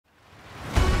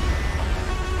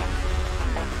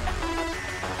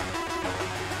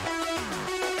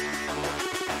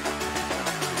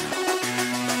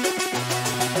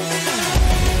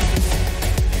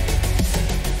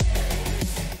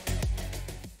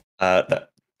That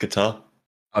guitar.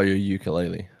 Oh, your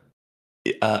ukulele.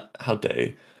 How dare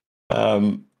you?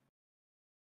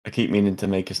 I keep meaning to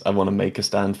make I want to make a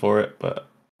stand for it, but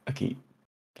I keep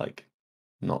like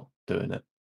not doing it.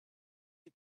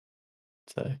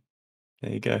 So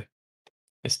there you go.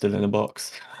 It's still in a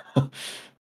box.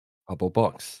 Bubble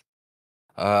box.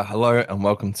 Hello and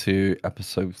welcome to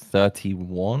episode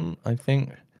 31, I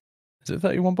think. Is it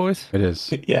 31, boys? It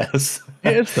is. Yes.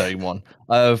 It is 31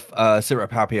 of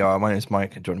Sitrep Happy Hour. My name is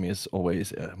Mike, and joining me as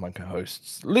always, my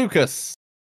co-hosts, Lucas.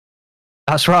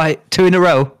 That's right. 2 in a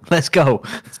row. Let's go.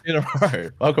 In a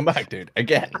row. Welcome back, dude.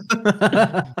 Again.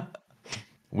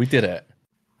 We did it.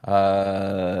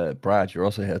 Brad, you're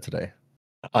also here today.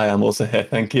 I am also here,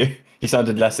 thank you. You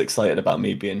sounded less excited about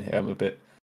me being here. I'm a bit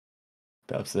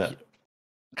upset.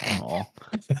 Aw.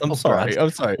 I'm sorry.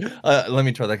 Let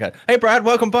me try that again. Hey, Brad,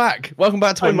 welcome back. Welcome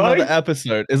back to Hi, another Mike.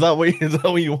 episode. Is that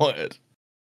what you wanted?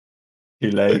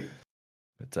 Too late.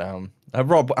 But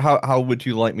Rob, how would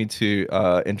you like me to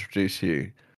introduce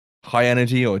you? High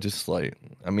energy or just like?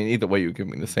 I mean, either way, you give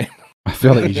me the same. I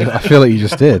feel like you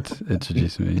just did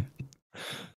introduce me.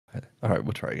 All right,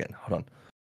 we'll try again. Hold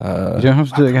You on. don't have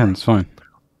to do it again. It's fine.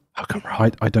 Welcome,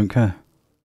 Rob. I don't care.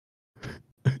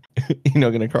 You're not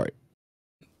gonna cry.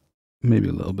 Maybe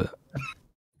a little bit.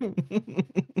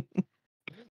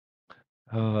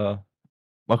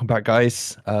 Welcome back,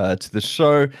 guys, to the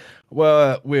show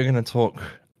where we're going to talk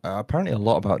apparently a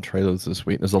lot about trailers this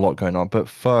week. There's a lot going on, but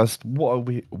first, what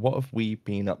have we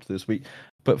been up to this week?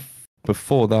 But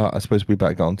before that, I suppose we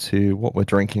better go on to what we're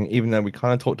drinking. Even though we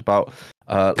kind of talked about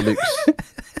Luke's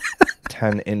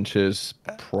 10 inches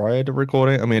prior to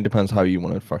recording. I mean, it depends how you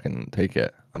want to fucking take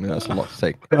it. I mean, that's a lot to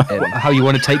take. How you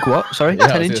want to take what? Sorry, Yeah, I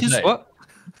 10 was gonna inches? say. What?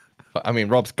 But, I mean,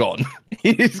 Rob's gone.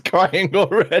 He's crying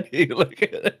already. Look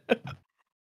at it.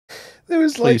 There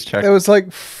was Please check. There was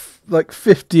like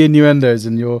 50 innuendos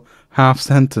in your half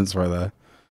sentence right there.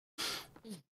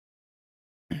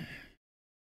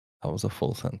 That was a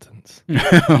full sentence.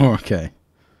 Okay.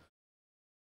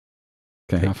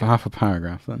 Okay, Take half a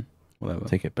paragraph then. Whatever.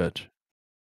 Take it, bitch.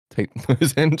 Take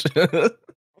those inches.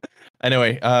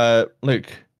 Anyway, Luke,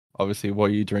 obviously,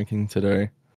 what are you drinking today?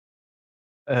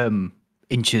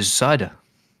 Inches cider.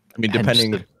 I mean,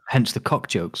 depending Hence the cock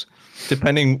jokes.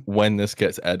 depending when this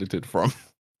gets edited from,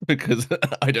 because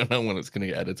I don't know when it's going to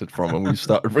get edited from, and we've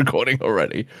started recording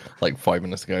already, like 5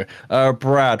 minutes ago.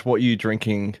 Brad, what are you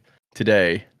drinking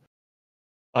today?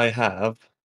 I have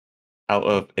out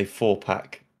of a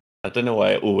 4-pack. I don't know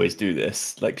why I always do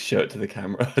this, like show it to the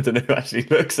camera. I don't know who actually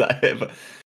looks at it, but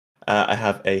I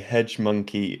have a Hedge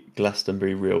Monkey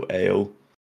Glastonbury Real Ale.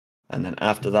 And then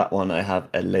after that one, I have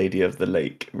a Lady of the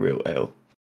Lake Real Ale.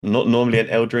 I'm not normally an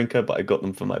ale drinker, but I got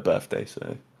them for my birthday,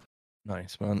 so...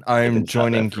 Nice, man. been I'm sat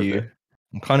joining there for a you. bit.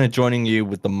 I'm kind of joining you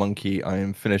with the monkey. I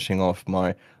am finishing off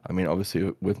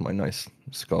obviously with my nice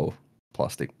skull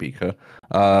plastic beaker.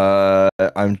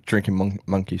 I'm drinking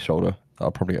monkey shoulder. I'll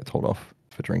probably get told off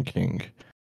for drinking.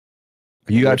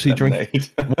 Are you actually drinking?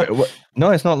 Lemonade.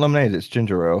 No, it's not lemonade. It's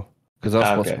ginger ale because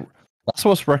Okay. that's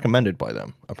what's recommended by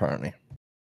them apparently.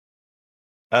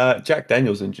 Jack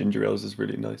Daniels and ginger ales is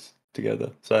really nice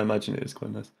together, so I imagine it is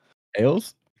quite nice.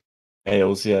 Ales?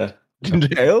 Ales, yeah.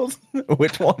 Ginger ales?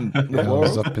 Which one? The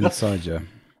Ale's plural? up inside you.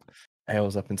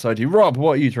 Ales up inside you. Rob,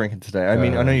 what are you drinking today? I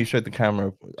mean, I know Uh, you showed the camera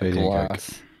a JD and Coke.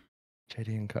 glass. JD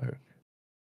and Coke.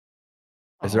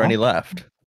 Is there any Aw. left?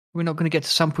 We're not going to get to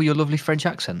sample your lovely French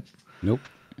accent. Nope.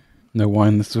 No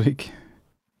wine this week.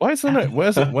 Why isn't it?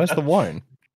 Where's the wine?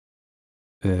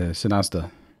 Sinasda.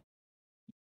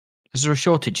 Is there a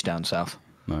shortage down south?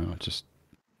 No, I just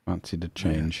fancied a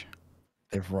change.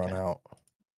 They've run out.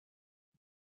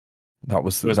 That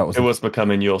was It was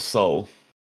becoming your soul.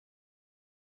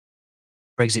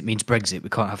 Brexit means Brexit. We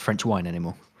can't have French wine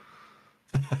anymore.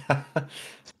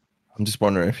 I'm just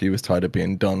wondering if he was tired of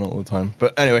being done all the time.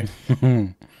 But anyway,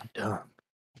 Duh.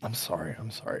 I'm sorry.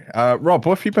 Rob,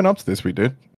 what have you been up to this week,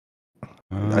 dude?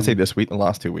 I say this week, the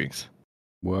last 2 weeks.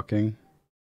 Working.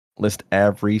 List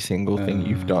every single thing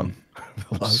you've done. the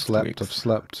I've last slept. weeks. I've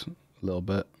slept a little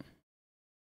bit.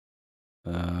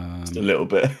 Just a little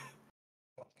bit.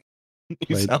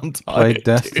 You played- sound tired. Played dude.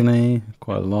 Destiny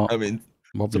quite a lot. I mean,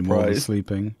 Probably more than surprised.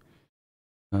 sleeping.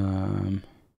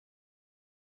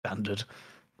 Standard.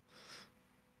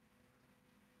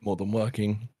 more than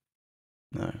working.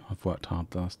 No, I've worked hard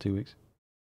the last 2 weeks.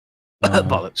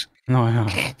 Bollocks. No, I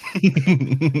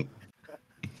haven't.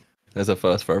 There's a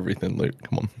first for everything, Luke.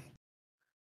 Come on.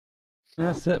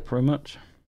 That's it, pretty much.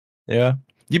 Yeah.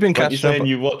 You've been Weren't you catching up. saying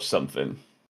you watched something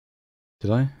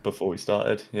Did I? before we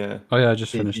started? Yeah. Oh yeah, I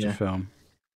just Did, finished yeah. a film.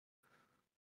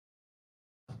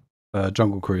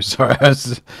 Jungle Cruise. Sorry.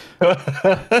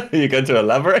 You're going to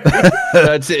elaborate?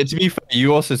 To be fair,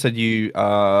 you also said you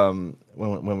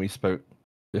when we spoke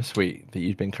this week that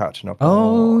you'd been catching up.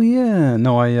 Oh yeah.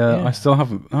 No, I Yeah. still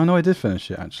haven't. Oh no, I did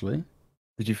finish it actually.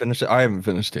 Did you finish it? I haven't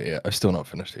finished it yet. I've still not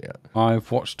finished it yet.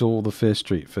 I've watched all the Fear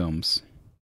Street films.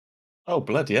 Oh,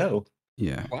 bloody hell.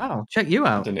 Yeah. Wow, check you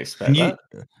I out. didn't expect that.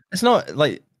 It's not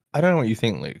like I don't know what you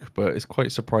think, Luke, but it's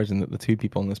quite surprising that the two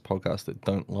people on this podcast that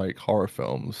don't like horror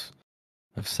films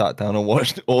have sat down and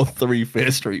watched all 3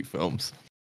 Fear Street films.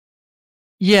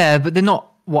 Yeah, but they're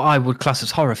not what I would class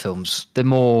as horror films. They're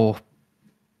more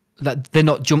that they're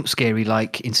not jump scary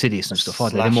like Insidious and stuff, are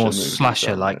they? They're Slasher more movies,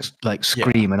 slasher aren't like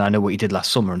Scream and I Know What You Did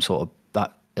Last Summer and sort of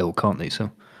that ilk, can't they?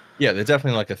 So Yeah, they're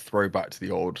definitely like a throwback to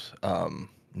the old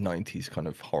 90s kind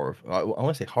of horror. I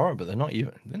want to say horror, but they're not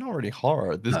really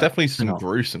horror. There's No, definitely they're some not.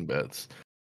 gruesome bits.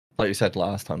 Like you said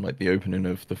last time, like the opening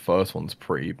of the first one's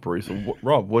pretty brutal.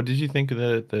 Rob, what did you think of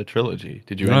the trilogy?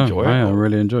 Did you enjoy it? I or-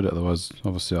 really enjoyed it. Otherwise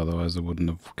I wouldn't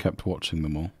have kept watching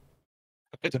them all.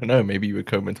 I don't know. Maybe you were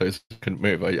comatose, couldn't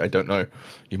move. I don't know.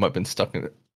 You might have been stuck in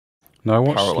it. No, I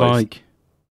watched Paralyzed.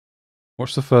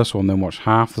 watched the first one, then watched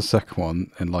half the second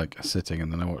one in like a sitting,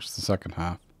 and then I watched the second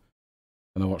half.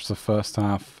 And I watched the first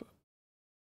half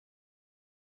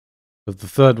of the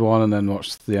third one, and then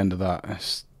watched the end of that.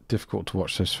 It's difficult to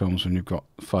watch those films when you've got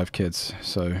 5 kids,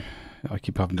 so I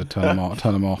keep having to turn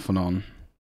them off and on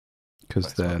because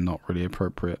That's they're fine. not really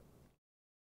appropriate.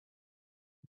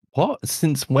 What?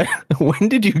 Since when? When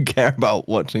did you care about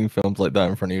watching films like that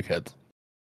in front of your kids?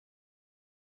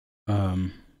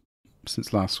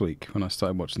 Since last week when I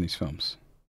started watching these films.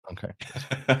 Okay.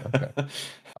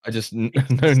 I just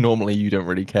know normally you don't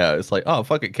really care. It's like, oh,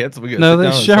 fuck it, kids. We No, sit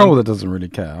there's down and Cheryl that doesn't really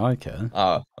care. I care.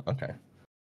 Oh, okay.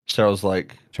 Cheryl's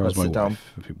like, Cheryl's let's my sit wife, down.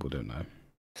 for people who don't know.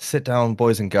 Sit down,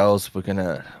 boys and girls. We're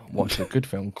gonna watch a good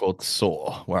film called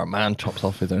Saw, where a man chops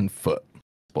off his own foot.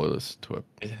 Spoilers to a.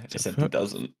 Except he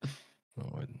doesn't.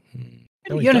 No, he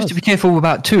you have to does. be careful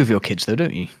about 2 of your kids, though,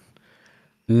 don't you?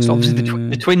 So obviously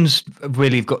the twins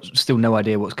really have got still no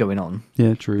idea what's going on.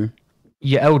 Yeah, true.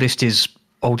 Your eldest is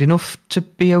old enough to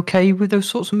be okay with those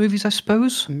sorts of movies, I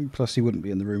suppose. Plus, he wouldn't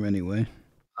be in the room anyway.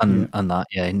 And that,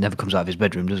 yeah, he never comes out of his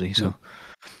bedroom, does he? So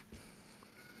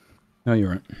No,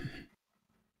 you're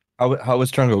right. How was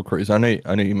Jungle Cruise? I know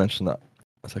you mentioned that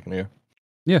a second ago.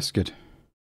 Yes, good.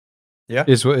 Yeah?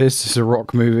 It's a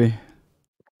rock movie.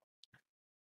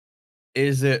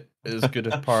 Is it as good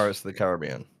as Pirates of the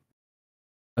Caribbean?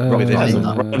 Robbie, they has a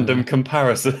hasn't- random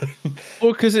comparison.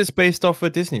 Well, because it's based off a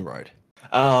Disney ride.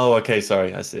 Oh, okay,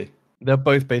 sorry, I see. They're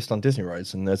both based on Disney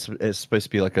rides, and it's supposed to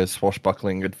be like a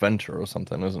swashbuckling adventure or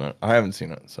something, isn't it? I haven't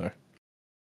seen it, so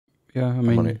Yeah, I on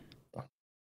mean, it.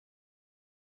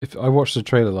 if I watched the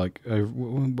trailer like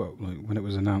when it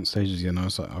was announced ages ago, and I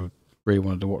was like, I really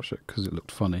wanted to watch it because it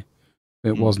looked funny.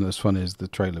 It wasn't as funny as the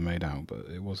trailer made out, but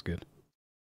it was good.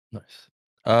 Nice.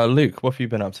 Luke, what have you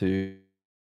been up to?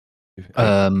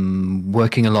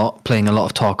 working a lot, playing a lot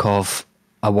of Tarkov.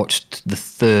 I watched the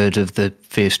 3rd of the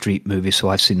Fear Street movies, so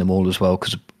I've seen them all as well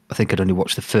because I think I'd only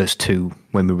watched the first 2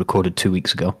 when we recorded 2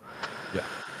 weeks ago. Yeah.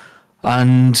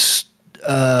 And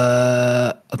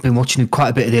I've been watching quite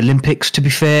a bit of the Olympics, to be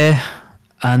fair.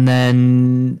 And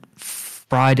then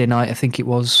Friday night, I think it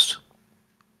was.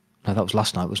 No, that was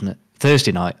last night, wasn't it?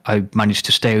 Thursday night, I managed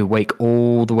to stay awake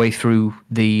all the way through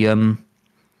the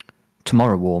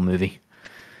Tomorrow War movie.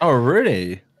 Oh,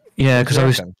 really? Yeah, because I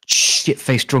was reckon?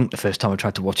 shit-faced drunk the first time I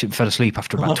tried to watch it and fell asleep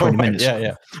after about 20 Right, minutes.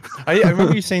 Yeah. I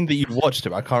remember you saying that you watched it.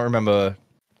 But I can't remember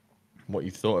what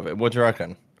you thought of it. What do you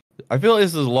reckon? I feel like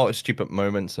there's a lot of stupid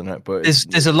moments in it, but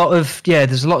There's a lot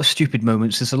of stupid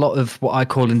moments. There's a lot of what I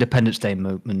call Independence Day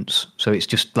moments. So it's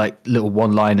just like little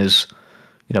one-liners,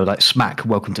 like smack,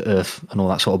 welcome to Earth, and all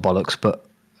that sort of bollocks. But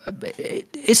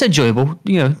it's enjoyable.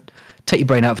 Take your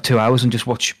brain out for 2 hours and just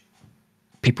watch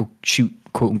people shoot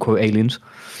quote-unquote aliens.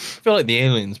 I feel like the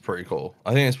alien's pretty cool.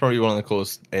 I think it's probably one of the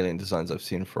coolest alien designs I've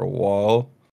seen for a while,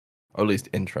 or at least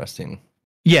interesting.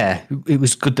 Yeah, it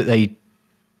was good that they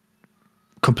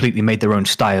completely made their own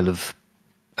style of.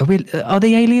 Are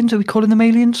they aliens? Are we calling them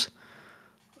aliens?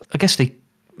 I guess they.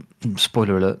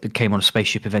 Spoiler alert! They came on a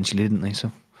spaceship eventually, didn't they?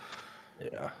 So.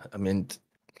 Yeah, I mean,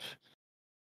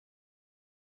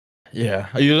 yeah.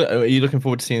 Are you looking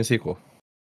forward to seeing a sequel?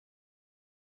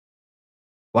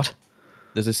 What?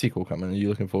 There's a sequel coming. Are you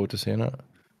looking forward to seeing it?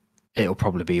 It'll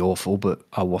probably be awful, but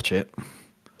I'll watch it.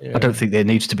 Yeah. I don't think there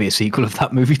needs to be a sequel of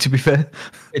that movie, to be fair.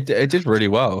 It did really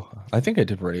well. I think it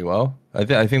did really well. I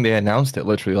think they announced it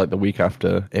literally like the week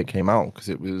after it came out because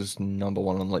it was number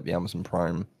 1 on like the Amazon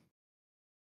Prime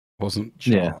Wasn't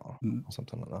chart or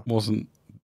something like that. wasn't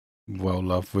well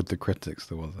loved with the critics,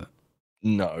 though, was it?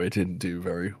 No, it didn't do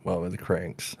very well with the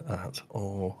critics at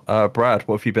all. Brad,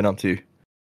 what have you been up to?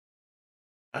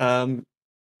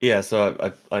 Yeah,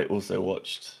 so I also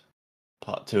watched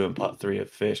part 2 and part 3 of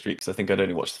Fear Street because I think I'd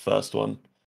only watched the first one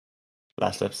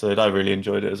last episode. I really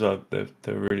enjoyed it as well. They're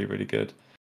really, really good.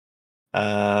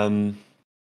 Don't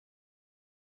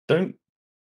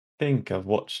think I've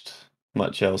watched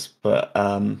much else, but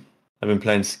I've been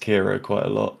playing Sekiro quite a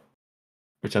lot,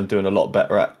 which I'm doing a lot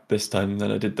better at this time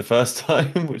than I did the first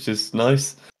time, which is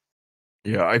nice.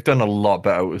 Yeah, I've done a lot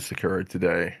better with Sakura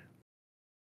today.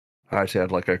 I actually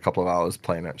had like a couple of hours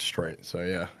playing it straight, so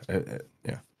yeah,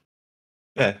 yeah.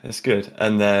 Yeah, it's good.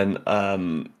 And then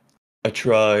I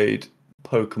tried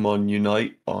Pokemon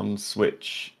Unite on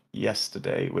Switch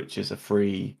yesterday, which is a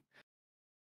free.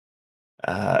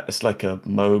 It's like a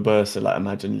MOBA, so like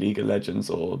imagine League of Legends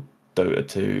or Dota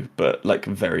 2, but like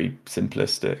very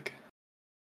simplistic.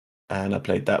 And I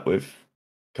played that with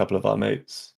a couple of our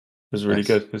mates. It was really Nice.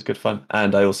 good. It was good fun.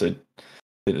 And I also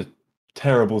did a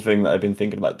terrible thing that I've been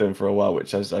thinking about doing for a while,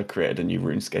 which is I created a new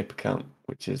RuneScape account,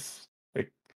 which is a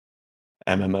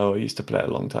MMO I used to play a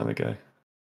long time ago.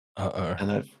 Uh-oh.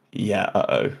 And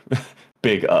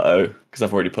big because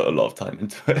I've already put a lot of time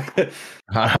into it.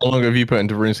 How long have you put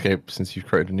into RuneScape since you've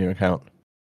created a new account?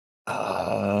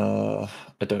 I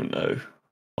don't know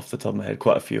off the top of my head,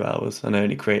 quite a few hours, and I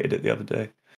only created it the other day.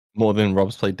 More than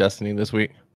Rob's played Destiny this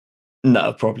week?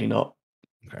 No, probably not.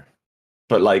 Okay.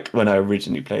 But like when I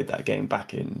originally played that game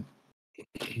back in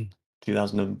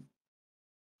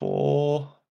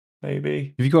 2004,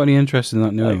 maybe. Have you got any interest in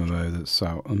that new Like- MMO that's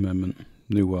out at the moment?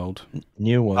 New World.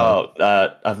 New one.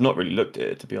 I've not really looked at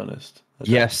it, to be honest.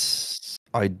 Yes,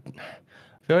 I feel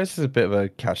like this is a bit of a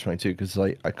catch-22 because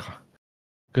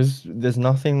because there's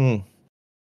nothing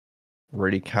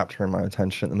really capturing my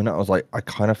attention at the minute. I was like, I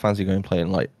kind of fancy going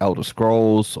playing like Elder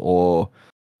Scrolls or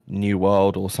New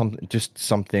World or something, just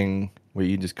something where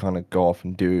you just kind of go off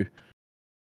and do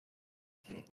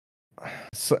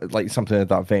like something of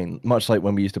that vein, much like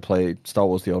when we used to play Star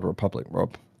Wars: The Old Republic,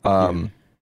 Rob.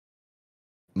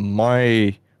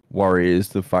 My worry is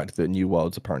the fact that New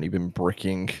World's apparently been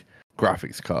bricking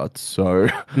graphics cards. So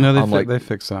No, I'm like, they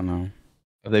fixed that now.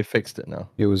 they fixed it now.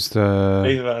 It was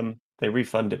the They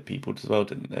refunded people as well,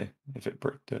 didn't they? If it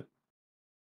bricked it.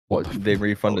 What, they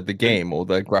refunded the game or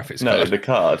the graphics No, card? the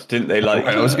card. Didn't they like?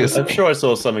 Right, I was gonna say. I'm sure I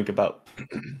saw something about.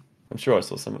 I'm sure I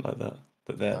saw something like that.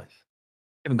 That they're Nice.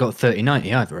 You haven't got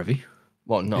 3090 either, have you?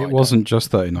 Well, no, it wasn't just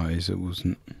 3090s. It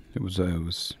wasn't. It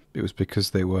was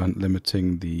because they weren't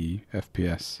limiting the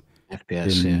FPS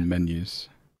FPS, in yeah. menus.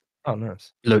 Oh,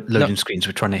 nice. Loading screens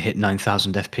were trying to hit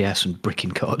 9,000 FPS and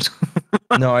bricking cards.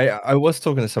 No, I was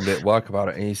talking to somebody at work about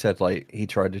it, and he said like he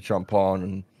tried to jump on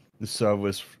and the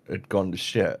servers had gone to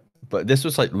shit. But this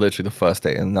was like literally the first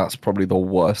day, and that's probably the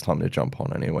worst time to jump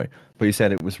on anyway. But he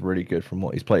said it was really good from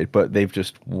what he's played. But they've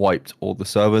just wiped all the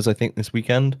servers, I think, this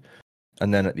weekend,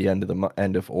 and then at the end of the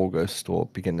end of August or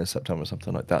beginning of September,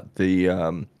 something like that.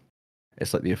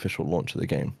 It's like the official launch of the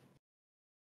game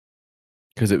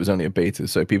because it was only a beta,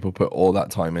 so people put all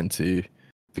that time into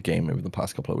the game over the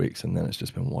past couple of weeks, and then it's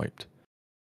just been wiped.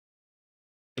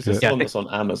 Is this Yeah, the I one think- that's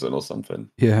on Amazon or something?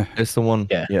 Yeah. It's the one.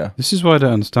 Yeah. Yeah. This is why I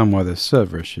don't understand why there's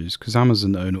server issues, because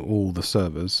Amazon own all the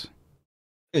servers.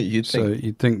 You'd So think.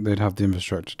 you'd think they'd have the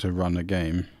infrastructure to run a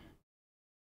game.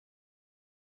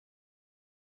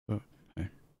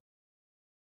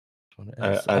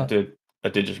 I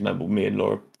did just remember me and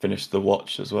Laura finished The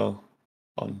Watch as well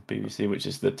on BBC, which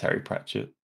is the Terry Pratchett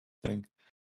thing.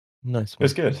 Nice It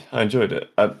was one. good. I enjoyed it.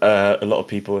 A lot of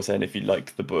people were saying if you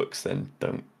like the books, then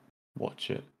don't watch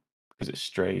it because it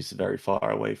strays very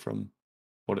far away from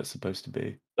what it's supposed to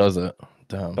be. Does it?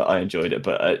 Damn. But I enjoyed it.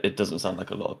 But it doesn't sound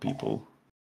like a lot of people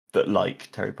that like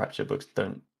Terry Pratchett books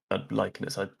don't are liking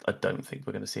it. So I don't think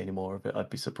we're going to see any more of it. I'd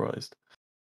be surprised.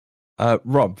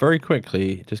 Rob, very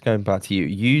quickly, just going back to you.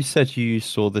 You said you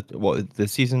saw the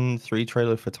season 3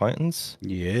 trailer for Titans.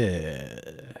 Yeah.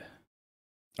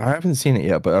 I haven't seen it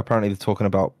yet, but apparently they're talking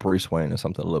about Bruce Wayne or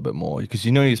something a little bit more because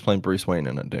you know he's playing Bruce Wayne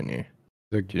in it, don't you?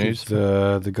 The, Do you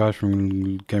know the guy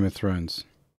from Game of Thrones.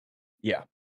 Yeah.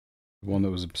 The one that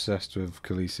was obsessed with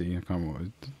Khaleesi. I can't remember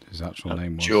what his actual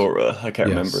name was. Jorah. I can't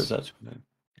remember Yes. his actual name.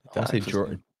 I want to say actor's Jorah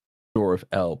name. of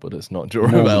L, but it's not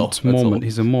Jorah of L. That's Mormon. all.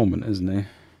 He's a Mormon, isn't he?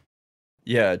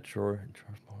 Yeah, Jorah.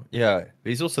 Yeah,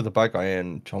 he's also the bad guy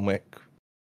in John Wick.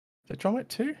 Is it John Wick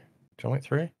 2? John Wick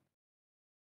 3?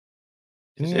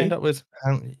 Didn't Is he he? end up with?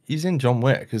 He's in John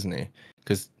Wick, isn't he?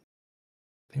 Because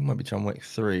I think it might be John Wick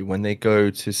 3 when they go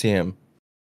to see him.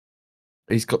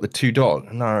 He's got the two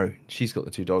dogs. No, she's got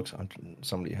the two dogs.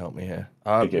 Somebody help me here.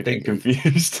 You're getting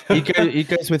confused. he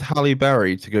goes with Halle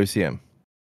Berry to go see him.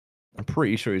 I'm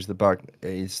pretty sure he's the one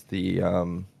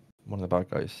of the bad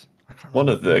guys. One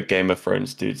of the Game of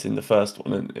Thrones dudes in the first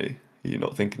one, isn't he? You're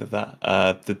not thinking of that.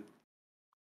 What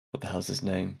the hell's his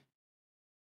name?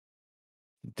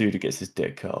 The dude who gets his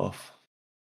dick cut off.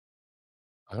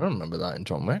 I don't remember that in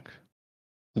John Wick.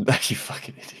 You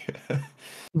fucking idiot.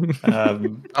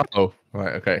 Oh,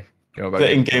 right, okay. But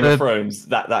in Game of Thrones,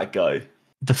 that guy.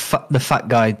 The fat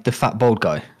guy, the fat bald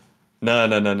guy. No.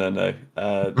 The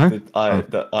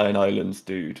Iron Islands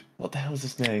dude. What the hell's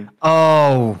his name?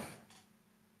 Oh,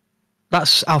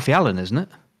 that's Alfie Allen, isn't it?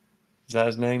 Is that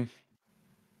his name?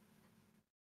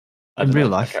 In real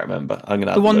life, I can't remember. I'm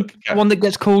gonna have the one, look. the one that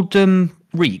gets called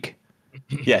Reek.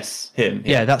 Yes, him.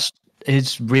 Yeah, that's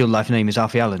his real life name is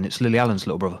Alfie Allen. It's Lily Allen's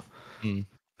little brother.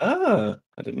 Ah,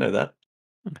 I didn't know that.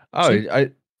 Oh,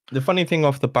 the funny thing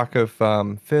off the back of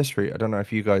Fear Street, I don't know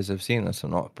if you guys have seen this or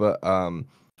not, but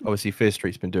obviously Fear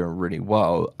Street's been doing really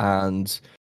well, and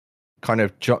kind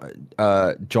of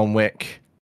John Wick,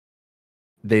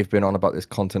 they've been on about this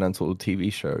Continental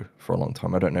TV show for a long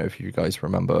time. I don't know if you guys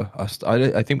remember us.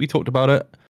 I think we talked about it.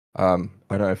 I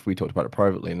don't know if we talked about it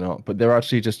privately or not, but they're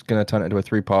actually just going to turn it into a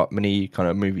 3-part mini kind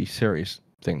of movie series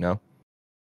thing now.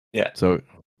 Yeah. So,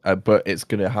 but it's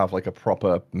going to have like a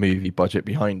proper movie budget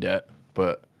behind it,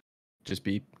 but just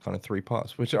be kind of 3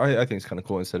 parts, which I think is kind of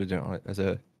cool instead of doing it as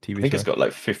a TV show. I think it's got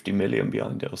like 50 million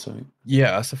behind it or something.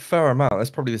 Yeah, that's a fair amount. That's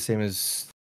probably the same as,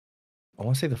 I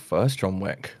want to say, the first John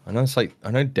Wick. I know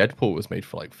Deadpool was made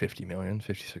for like 50 million,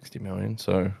 50, 60 million.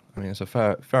 So, I mean, it's a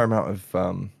fair amount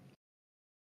of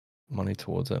money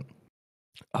towards it.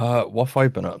 What have I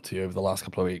been up to over the last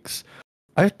couple of weeks?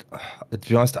 To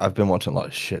be honest, I've been watching a lot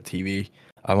of shit TV.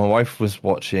 My wife was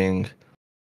watching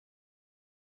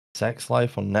Sex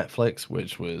Life on Netflix,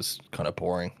 which was kind of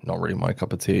boring, not really my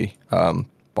cup of tea. But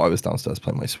I was downstairs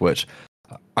playing my Switch.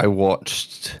 I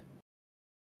watched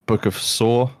Book of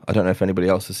Saw. I don't know if anybody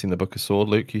else has seen the Book of Saw.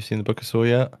 Luke, you seen the Book of Saw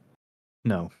yet?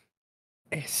 No.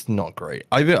 It's not great.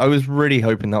 I was really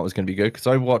hoping that was going to be good because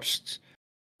I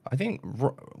think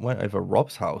went over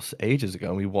Rob's house ages ago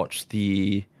and we watched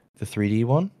the 3D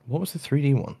one. What was the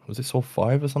 3D one? Was it Saw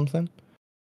 5 or something?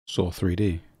 Saw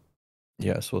 3D.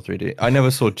 Yeah, Saw 3D. I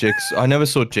never saw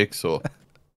Jigsaw.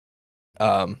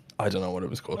 I don't know what it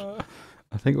was called.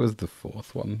 I think it was the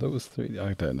 4th one. That was 3D.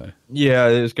 I don't know. Yeah,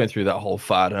 it was going through that whole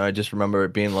fad, and I just remember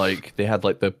it being like they had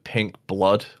like the pink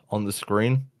blood on the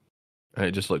screen, and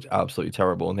it just looked absolutely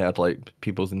terrible. And they had like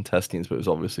people's intestines, but it was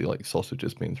obviously like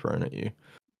sausages being thrown at you.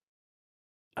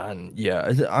 And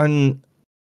yeah, I don't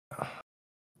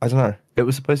know. It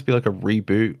was supposed to be like a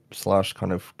reboot /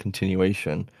 kind of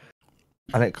continuation,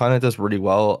 and it kind of does really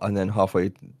well. And then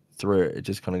halfway through it, it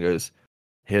just kind of goes,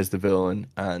 "Here's the villain,"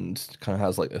 and kind of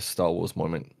has like a Star Wars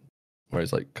moment where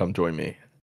he's like, "Come join me,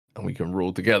 and we can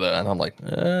rule together." And I'm like,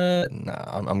 "Nah,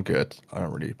 I'm good. I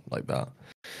don't really like that."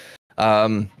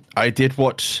 I did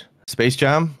watch Space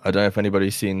Jam. I don't know if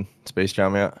anybody's seen Space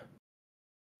Jam yet.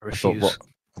 I thought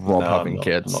Rob having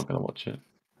kids. I'm not gonna watch it.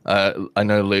 I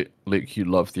know Luke, you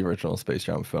love the original Space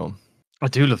Jam film. I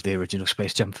do love the original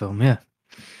Space Jam film, yeah.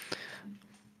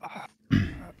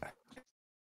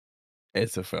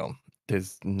 It's a film.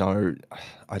 There's no,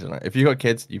 I don't know. If you got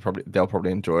kids, they'll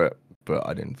probably enjoy it, but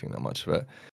I didn't think that much of it.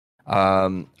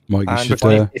 Mike, you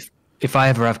should. If I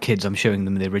ever have kids, I'm showing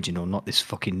them the original, not this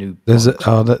fucking new. There's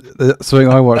something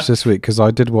I watched this week because I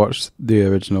did watch the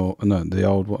original, no, the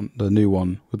old one, the new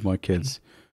one with my kids.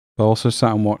 But I also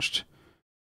sat and watched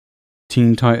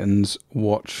Teen Titans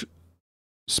watch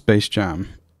Space Jam.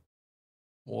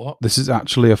 What? This is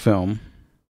actually a film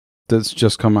that's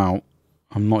just come out.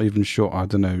 I'm not even sure. I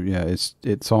don't know. Yeah,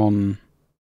 it's on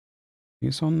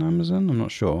Amazon. I'm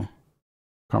not sure.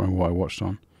 Can't remember what I watched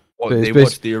on. What, they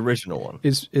watched the original one.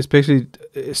 It's basically,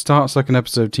 it starts like an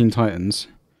episode of Teen Titans,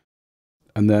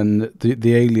 and then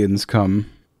the aliens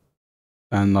come,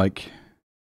 and like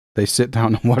they sit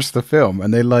down and watch the film,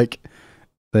 and it's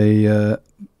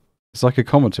like a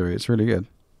commentary. It's really good.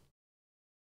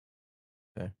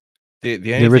 Okay.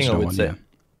 The only thing I would say,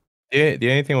 the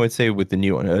only thing I would say with the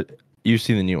new one, you've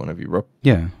seen the new one, have you, Rob?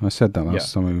 Yeah, I said that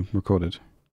last time we recorded.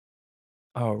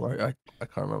 Oh right, I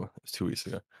can't remember. It was 2 weeks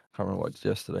ago. I can't remember what I did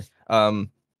yesterday. I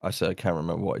said I can't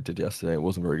remember what I did yesterday. It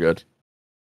wasn't very good.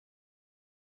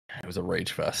 It was a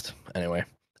rage fest. Anyway,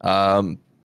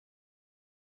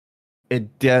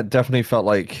 it definitely felt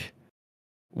like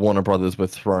Warner Brothers were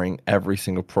throwing every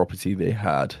single property they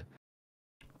had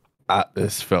at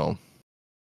this film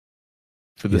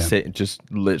for the sake, just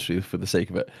literally for the sake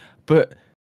of it. But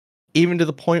even to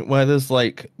the point where there's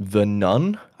like the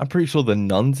nun. I'm pretty sure the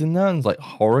nun's in there and like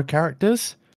horror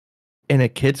characters in a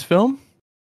kids film.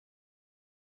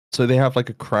 So they have like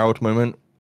a crowd moment,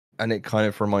 and it kind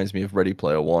of reminds me of Ready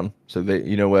Player One. So they,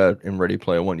 where in Ready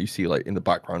Player One you see like in the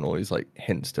background all these like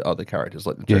hints to other characters,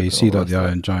 like the Yeah, Joker you and see all like that the stuff.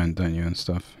 Iron Giant, don't you, and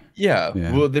stuff. Yeah,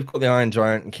 Yeah. well, they've got the Iron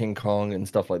Giant and King Kong and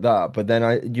stuff like that. But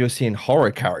then you're seeing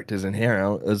horror characters in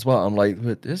here as well. I'm like,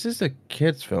 but this is a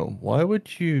kids film. Why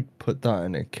would you put that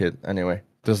in a kid? Anyway,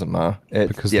 doesn't matter.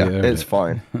 Because they own it's it.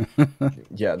 fine.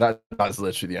 Yeah, that's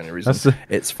literally the only reason.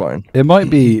 It's fine. It might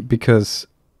be because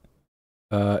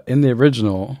in the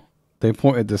original they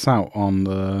pointed this out on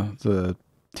the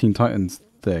Teen Titans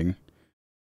thing,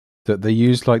 that they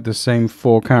used like the same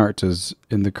 4 characters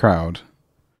in the crowd,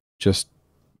 just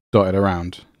dotted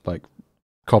around, like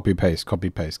copy paste, copy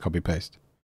paste, copy paste.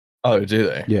 Oh, do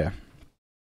they? Yeah.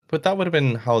 But that would have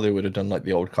been how they would have done like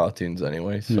the old cartoons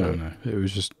anyway. So No, it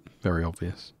was just very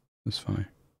obvious. It's funny.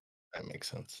 that makes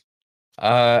sense.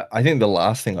 I think the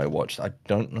last thing I watched, I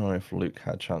don't know if Luke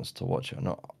had a chance to watch it or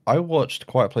not. I watched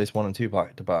Quiet Place 1 and 2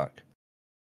 back to back,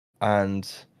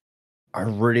 and I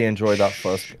really enjoyed that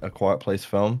first A Quiet Place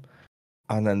film,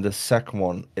 and then the second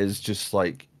one is just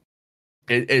like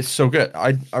it's so good.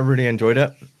 I really enjoyed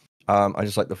it. I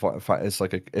just like the fact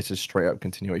it's a straight up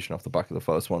continuation off the back of the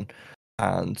first one,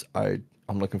 and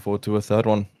I'm looking forward to a third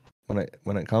one when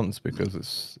it comes, because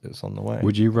it's on the way.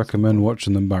 Would you recommend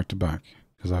watching them back to back?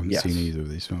 Because I haven't Yes. seen either of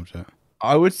these films yet.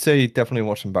 I would say definitely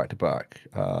watch them back to back.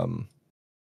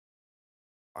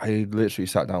 I literally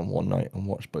sat down one night and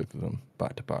watched both of them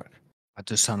back to back. That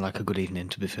does sound like a good evening,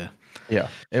 to be fair. Yeah,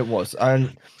 it was.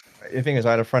 And the thing is,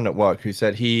 I had a friend at work who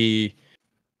said he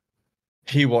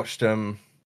watched them.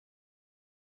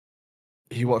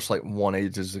 He watched like one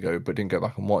ages ago, but didn't go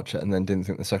back and watch it, and then didn't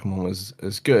think the second one was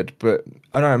as good. But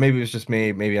I don't know. Maybe it was just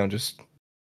me. Maybe I'm just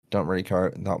don't really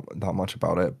care that much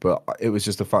about it. But it was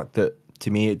just the fact that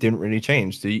to me it didn't really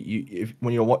change. It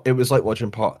was like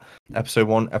watching episode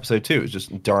 1, episode 2. It was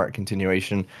just direct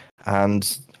continuation,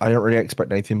 and I don't really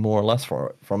expect anything more or less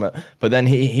from it. But then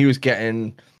he was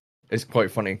getting. It's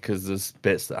quite funny because there's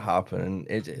bits that happen, and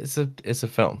it's a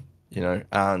film,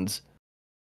 and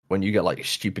when you get like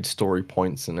stupid story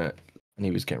points in it, and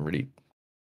he was getting really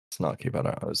snarky about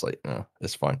it, I was like, no,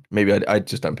 it's fine. Maybe I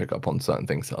just don't pick up on certain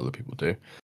things that other people do,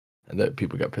 and that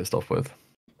people get pissed off with.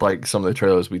 Like some of the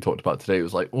trailers we talked about today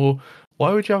was like, well,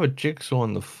 why would you have a jigsaw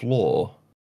on the floor?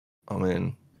 I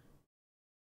mean,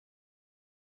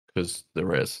 because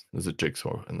there's a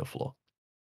jigsaw in the floor.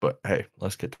 But hey,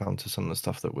 let's get down to some of the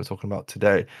stuff that we're talking about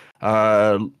today.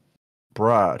 Brad,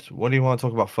 what do you want to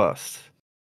talk about first?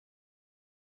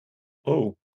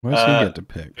 Oh, Where's he get to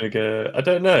pick? I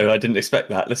don't know. I didn't expect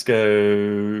that. Let's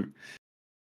go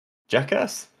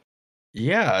Jackass.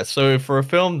 Yeah, so for a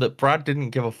film that Brad didn't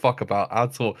give a fuck about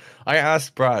at all, I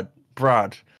asked Brad,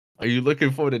 are you looking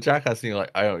forward to Jackass? And you're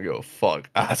like, I don't give a fuck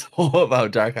at all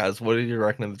about Jackass. What did you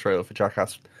reckon of the trailer for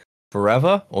Jackass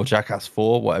Forever or Jackass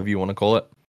 4, whatever you want to call it?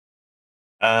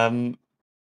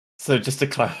 So just to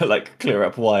clear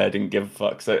up why I didn't give a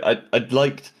fuck. So I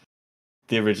liked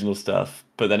the original stuff,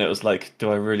 but then it was like,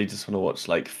 do I really just want to watch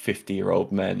like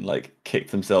 50-year-old men like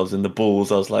kick themselves in the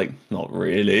balls? I was like, not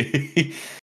really.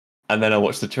 And then I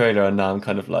watched the trailer, and now I'm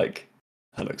kind of like,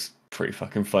 that looks pretty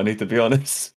fucking funny, to be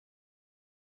honest.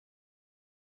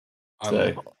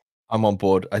 I'm on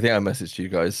board. I think I messaged you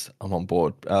guys. I'm on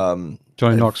board. Johnny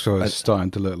Knoxville is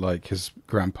starting to look like his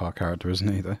grandpa character,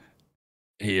 isn't he? Though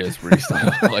he is really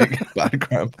starting to look like bad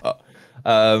grandpa.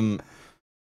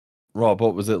 Rob,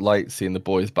 what was it like seeing the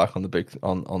boys back on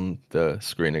the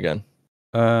screen again?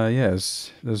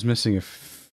 there's missing a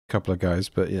couple of guys,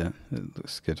 but yeah, it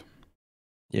looks good.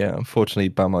 Yeah, unfortunately,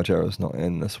 Bam Margera's not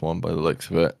in this one by the looks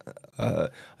of it. I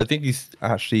think he's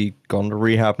actually gone to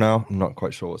rehab now. I'm not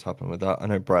quite sure what's happened with that. I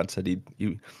know Brad said I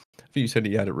think you said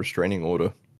he had a restraining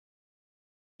order.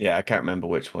 Yeah, I can't remember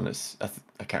which one it's.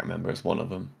 I can't remember. It's one of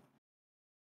them.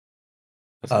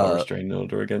 There's a restraining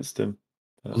order against him.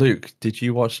 Luke, did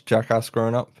you watch Jackass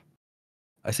growing up?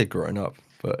 I said growing up,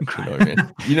 but you know what I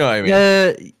mean. You know what I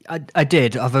mean? Yeah, I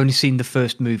did. I've only seen the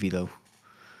first movie though.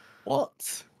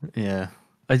 What? Yeah,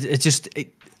 I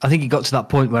think it got to that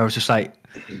point where I was just like,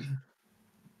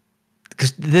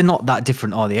 because they're not that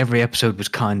different, are they? Every episode was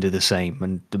kind of the same,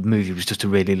 and the movie was just a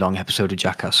really long episode of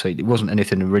Jackass, so it wasn't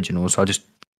anything original. So I just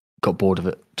got bored of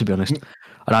it, to be honest.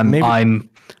 And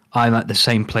I'm at the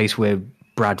same place where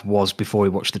Brad was before he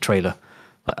watched the trailer.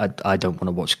 I don't want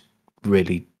to watch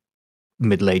really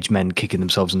middle-aged men kicking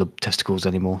themselves in the testicles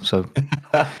anymore. So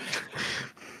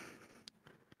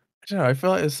don't know. I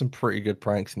feel like there's some pretty good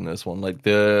pranks in this one. Like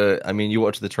I mean, you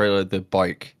watch the trailer, the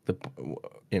bike,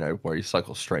 where he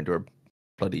cycles straight into a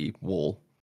bloody wall.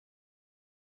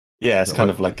 Yeah, it's That kind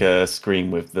like- of like a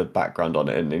screen with the background on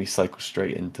it, and then he cycles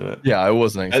straight into it. Yeah, I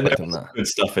wasn't And expecting there's that. good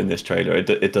stuff in this trailer.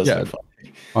 It does Yeah. look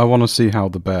funny. I want to see how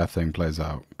the bear thing plays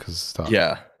out because that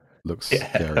Yeah. looks Yeah.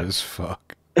 scary as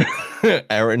fuck.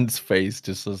 Aaron's face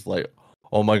just was like,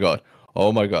 oh my god,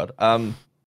 oh my god.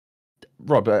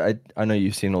 Rob, I know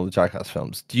you've seen all the Jackass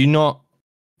films. Do you not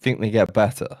think they get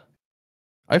better?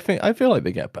 I feel like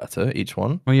they get better each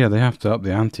one. Well, yeah, they have to up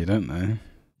the ante, don't they?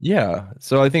 Yeah,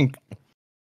 so I think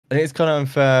it's kind of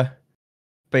unfair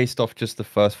based off just the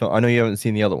first film. I know you haven't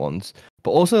seen the other ones,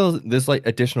 but also there's like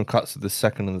additional cuts of the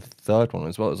second and the third one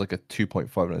as well. It's like a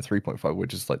 2.5 and a 3.5,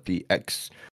 which is like it's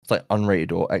like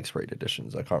unrated or X-rated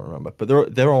editions. I can't remember, but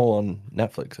they're all on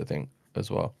Netflix, I think,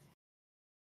 as well.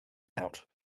 Out.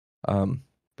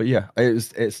 But yeah,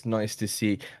 it's nice to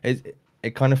see.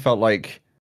 It kind of felt like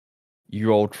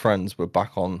your old friends were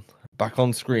back on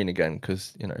screen again,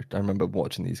 because I remember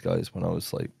watching these guys when I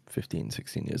was like 15,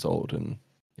 16 years old, and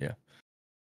yeah,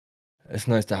 it's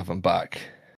nice to have them back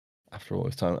after all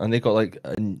this time. And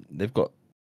they've got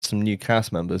some new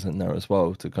cast members in there as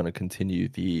well to kind of continue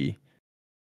the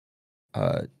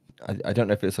I don't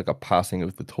know if it's like a passing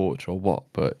of the torch or what,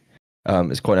 but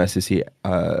it's quite nice to see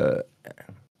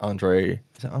Andre.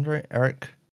 Is it Andre? Eric?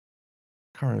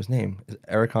 I can't remember his name. Is it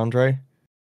Eric Andre?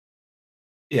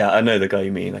 Yeah, I know the guy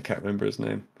you mean. I can't remember his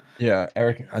name. Yeah,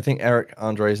 Eric. I think Eric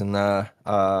Andre's in there.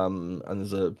 And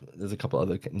there's a couple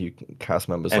other new cast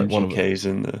members. Like one of them, MGK's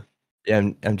in there. yeah,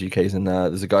 MGK's in there.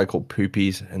 There's a guy called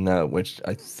Poopies in there, which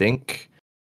I think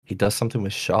he does something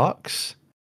with sharks,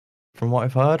 from what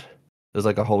I've heard. There's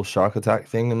like a whole shark attack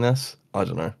thing in this. I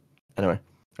don't know. Anyway,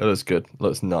 it looks good. It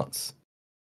looks nuts.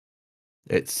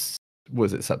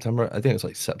 Was it September? I think it's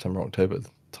like September, October, the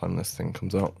time this thing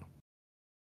comes out.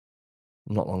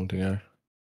 Not long to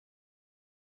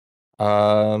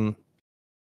go.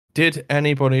 Did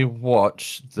anybody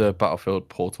watch the Battlefield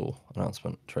Portal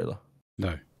announcement trailer?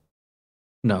 No.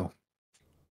 No.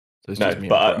 So it's No, just me and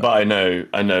but Brett. I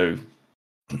know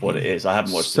what it is. I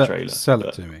haven't watched the trailer. Sell it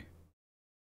but- to me.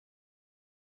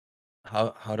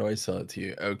 How do I sell it to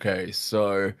you? Okay,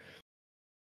 so Is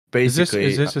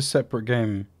basically, this a separate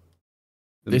game?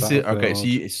 than this is okay.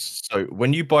 Battlefield? So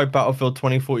when you buy Battlefield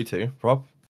 2042, Rob,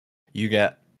 you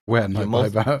get When I your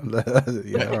buy month-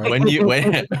 yeah, right. when you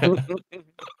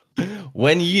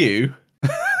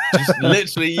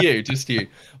just you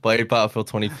buy Battlefield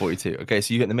 2042. Okay,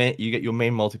 so you get your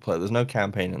main multiplayer. There's no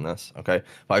campaign in this. Okay,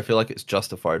 but I feel like it's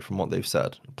justified from what they've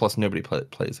said. Plus, nobody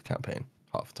plays the campaign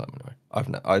half the time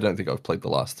anyway. I don't think I've played the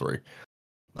last 3.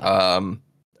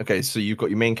 Okay, so you've got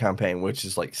your main campaign, which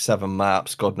is like 7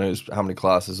 maps, God knows how many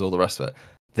classes, all the rest of it.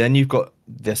 Then you've got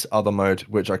this other mode,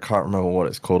 which I can't remember what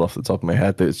it's called off the top of my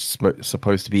head. That's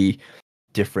supposed to be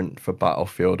different for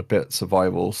Battlefield, a bit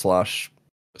survival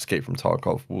 / Escape from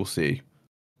Tarkov. We'll see.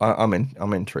 I'm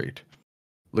intrigued.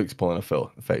 Luke's pulling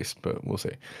a face, but we'll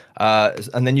see.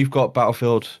 And then you've got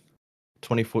Battlefield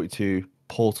 2042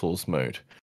 Portals mode,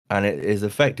 and it is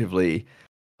effectively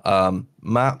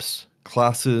maps,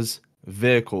 classes,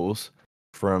 vehicles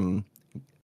from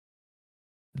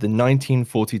the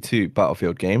 1942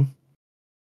 Battlefield game,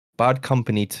 Bad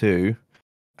Company 2,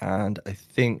 and I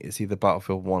think it's either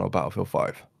Battlefield 1 or Battlefield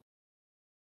 5.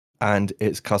 And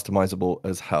it's customizable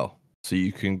as hell. So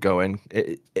you can go in.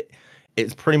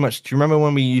 It's pretty much. Do you remember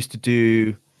when we used to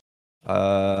do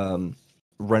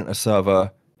rent a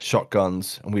server,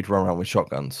 shotguns, and we'd run around with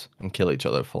shotguns and kill each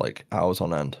other for like hours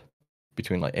on end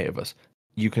between like 8 of us?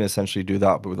 You can essentially do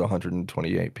that, but with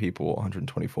 128 people or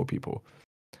 124 people.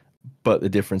 But the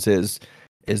difference is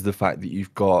the fact that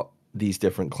you've got these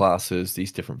different classes,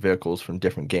 these different vehicles from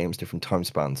different games, different time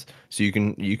spans. So you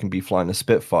can be flying a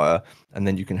Spitfire, and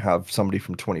then you can have somebody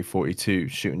from 2042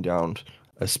 shooting down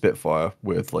a Spitfire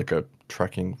with like a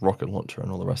tracking rocket launcher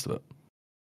and all the rest of it.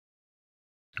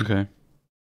 Okay.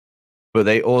 But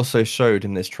they also showed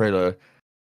in this trailer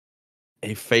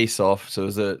a face-off.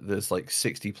 So there's like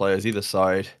 60 players either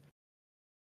side.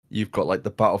 You've got like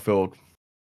the Battlefield,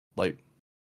 like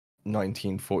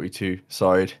 1942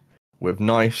 side with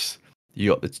knives.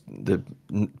 You got the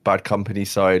Bad Company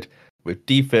side with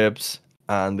defibs,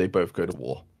 and they both go to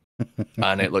war.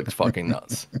 And it looks fucking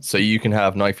nuts. So you can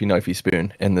have knifey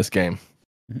spoon in this game.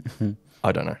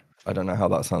 I don't know how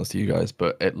that sounds to you guys,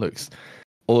 but it looks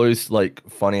all those like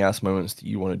funny ass moments that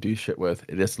you want to do shit with.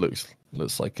 This looks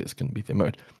like it's gonna be the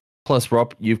mode. Plus,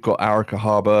 Rob, you've got Arica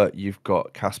Harbor, you've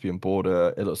got Caspian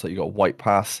Border. It looks like you got White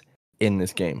Pass in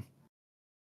this game.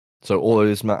 So all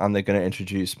those and they're going to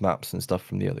introduce maps and stuff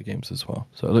from the other games as well.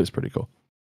 So it looks pretty cool.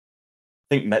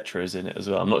 I think Metro's in it as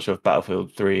well. I'm not sure if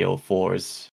Battlefield 3 or 4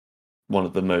 is one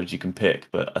of the modes you can pick,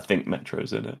 but I think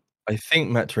Metro's in it. I think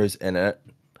Metro's in it.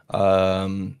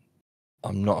 I'm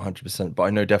not 100%, but I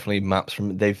know definitely maps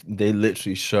from they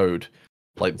literally showed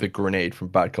like the grenade from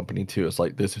Bad Company 2. It's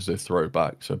like this is a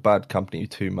throwback. So Bad Company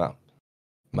 2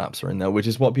 maps are in there, which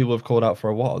is what people have called out for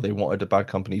a while. They wanted a Bad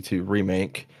Company 2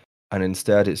 remake, and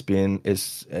instead it's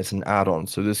an add-on.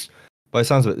 So this, by the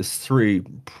sounds of it, there's 3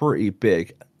 pretty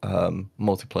big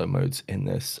multiplayer modes in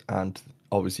this, and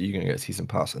obviously you're going to get season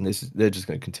pass, and they're just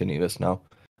going to continue this now.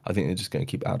 I think they're just going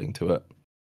to keep adding to it,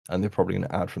 and they're probably going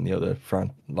to add from the other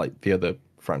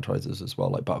franchises as well,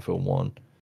 like Battlefield 1,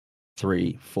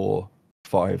 3, 4,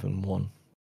 5, and 1,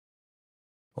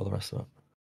 all the rest of it.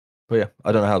 But yeah,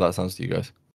 I don't know how that sounds to you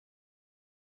guys.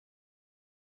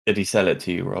 Did he sell it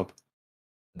to you, Rob?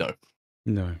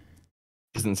 No.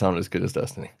 Doesn't sound as good as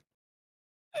Destiny.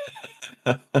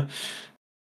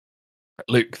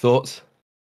 Luke, thoughts?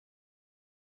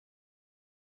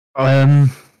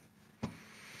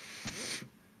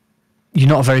 You're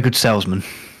not a very good salesman.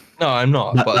 No, I'm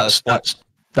not.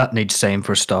 That needs saying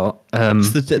for a start.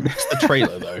 It's the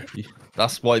trailer though.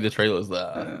 That's why the trailer's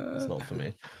there. It's not for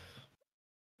me.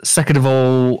 Second of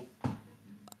all,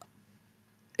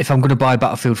 if I'm going to buy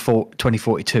Battlefield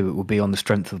 2042, it will be on the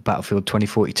strength of Battlefield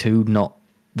 2042, not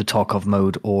the Tarkov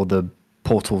mode or the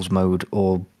Portals mode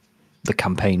or the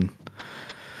campaign.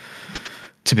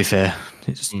 To be fair,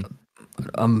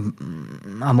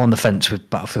 I'm on the fence with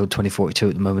Battlefield 2042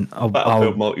 at the moment.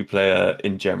 Battlefield multiplayer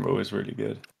in general is really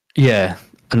good. Yeah,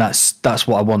 and that's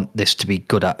what I want this to be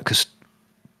good at. Because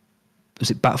was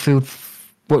it Battlefield?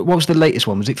 What was the latest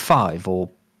one? Was it 5 or?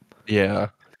 Yeah,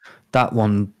 that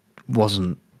one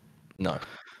wasn't. No.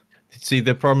 See,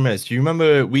 the problem is, do you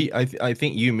remember I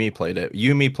think you and me played it.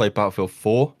 You and me played Battlefield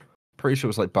 4. Pretty sure it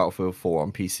was like Battlefield 4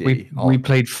 on PC. We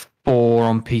played 4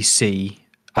 on PC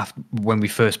when we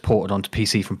first ported onto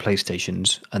PC from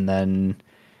PlayStations, and then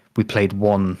we played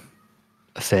 1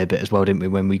 a fair bit as well, didn't we?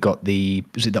 When we got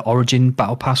was it the Origin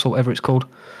Battle Pass or whatever it's called?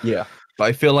 Yeah, but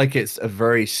I feel like it's a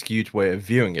very skewed way of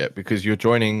viewing it because you're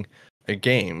joining a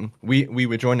game. We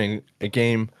were joining a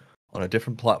game on a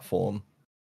different platform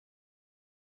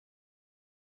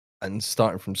and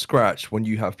starting from scratch when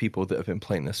you have people that have been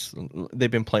playing this.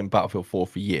 They've been playing Battlefield 4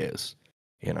 for years,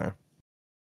 you know.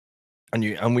 And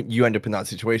you end up in that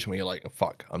situation where you're like, oh,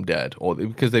 fuck, I'm dead, or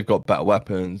because they've got better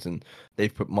weapons and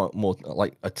they've put more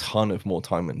like a ton of more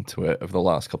time into it over the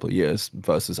last couple of years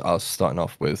versus us starting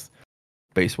off with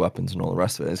base weapons and all the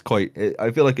rest of it.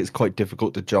 I feel like it's quite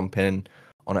difficult to jump in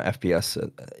on an FPS,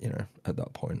 at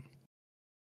that point.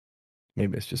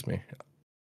 Maybe it's just me.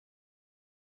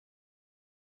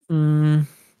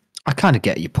 I kind of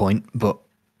get your point, but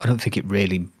I don't think it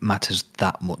really matters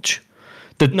that much.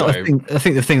 I think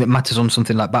the thing that matters on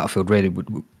something like Battlefield, really,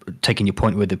 taking your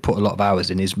point where they put a lot of hours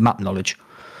in, is map knowledge.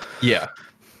 Yeah,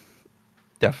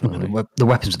 definitely. The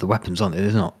weapons are the weapons, aren't they?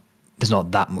 There's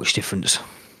not that much difference.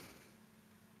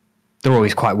 They're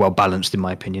always quite well balanced, in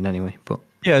my opinion, anyway. But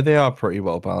yeah, they are pretty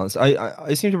well balanced.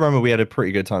 I seem to remember we had a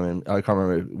pretty good time. And I can't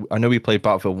remember. I know we played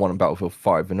Battlefield 1 and Battlefield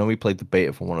 5. I know we played the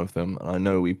beta for one of them. And I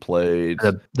know we played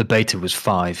the beta was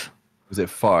 5. Was it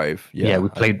 5? Yeah, we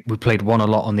played 1 a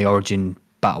lot on the Origin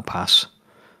Battle Pass,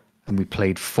 and we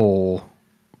played 4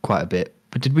 quite a bit.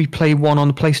 But did we play 1 on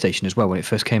the PlayStation as well when it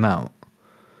first came out?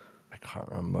 I can't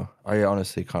remember. I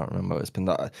honestly can't remember. It's been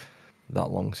that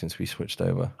long since we switched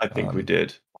over. I think we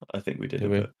did. Did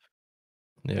we?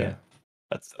 Yeah.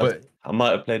 I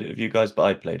might have played it with you guys, but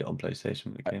I played it on PlayStation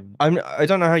when it came out. I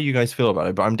don't know how you guys feel about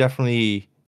it, but I'm definitely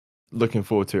looking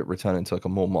forward to it returning to like a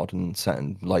more modern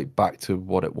setting, like back to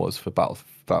what it was for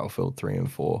Battlefield 3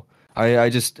 and 4. I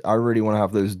really want to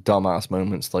have those dumbass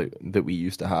moments like that we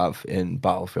used to have in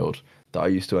Battlefield that I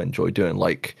used to enjoy doing,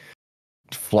 like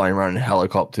flying around in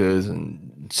helicopters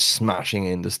and smashing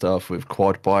into stuff with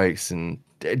quad bikes, and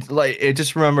I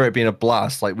just remember it being a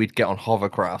blast. Like we'd get on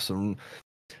hovercrafts and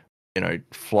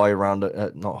fly around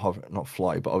not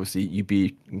fly, but obviously you'd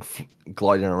be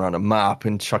gliding around a map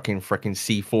and chucking freaking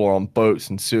C4 on boats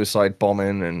and suicide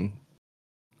bombing. And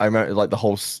I remember like the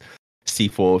whole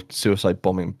C4 suicide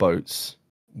bombing boats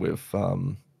with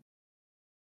the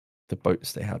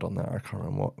boats they had on there. I can't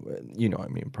remember what, what I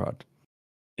mean, Brad.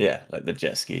 Yeah, like the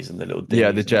jet skis and the little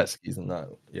the jet skis and that.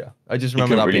 Yeah, I just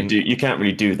remember you can't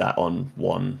really do that on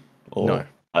 1 or no,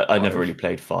 I never really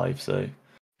played 5, so.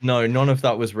 No, none of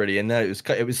that was really in there.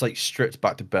 It was like stripped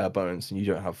back to bare bones, and you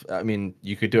don't have. I mean,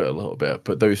 you could do it a little bit,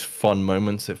 but those fun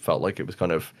moments, it felt like it was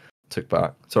kind of took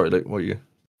back. Sorry, Luke, what are you?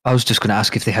 I was just going to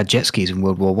ask if they had jet skis in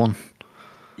World War One.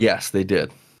 Yes, they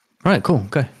did. Right, cool.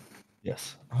 Okay.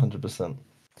 Yes, 100%.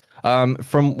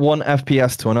 From one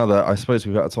FPS to another, I suppose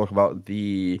we've got to talk about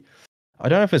the. I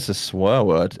don't know if it's a swear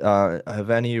word.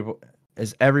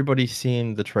 Has everybody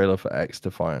seen the trailer for X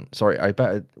Defiant? Sorry, I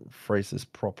better phrase this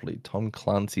properly. Tom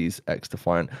Clancy's X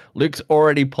Defiant. Luke's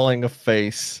already pulling a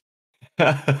face,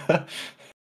 so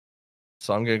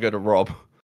I'm gonna go to Rob.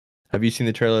 Have you seen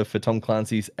the trailer for Tom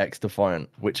Clancy's X Defiant,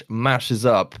 which mashes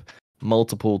up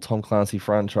multiple Tom Clancy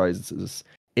franchises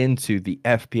into the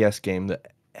FPS game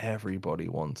that everybody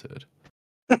wanted?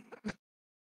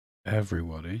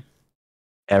 Everybody.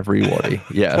 Everybody,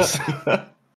 yes.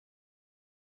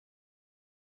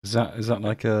 Is that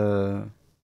like a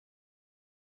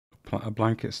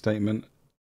blanket statement?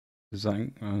 Is that? I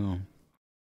don't know.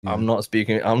 Yeah. I'm not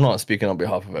speaking on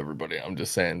behalf of everybody. I'm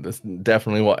just saying this is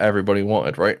definitely what everybody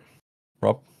wanted, right?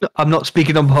 Rob? I'm not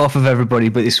speaking on behalf of everybody,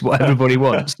 but it's what everybody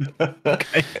wants.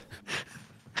 Okay.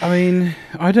 I mean,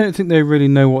 I don't think they really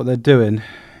know what they're doing.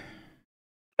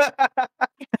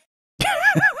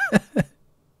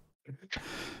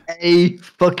 A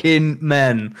fucking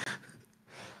man.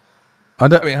 I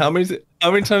mean, how many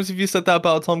times have you said that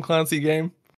about a Tom Clancy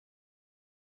game?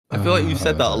 I feel like you've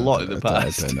said that a lot in the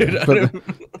past. I don't know. But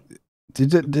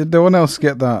did no one else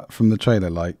get that from the trailer?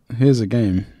 Like, here's a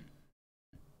game.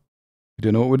 We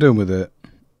don't know what we're doing with it,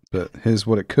 but here's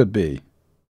what it could be.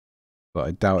 But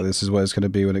I doubt this is what it's going to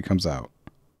be when it comes out.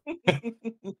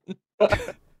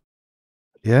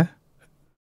 Yeah?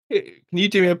 Can you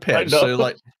do me a pitch? So,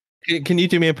 like, can you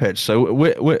do me a pitch? So,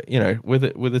 we're with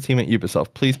the team at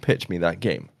Ubisoft, please pitch me that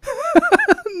game.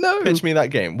 No. Pitch me that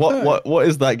game. What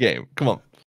is that game? Come on.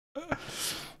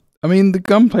 I mean, the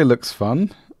gunplay looks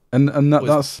fun, and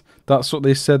that's what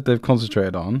they said they've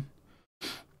concentrated on.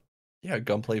 Yeah,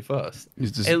 gunplay first.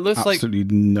 It looks absolutely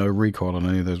no recoil on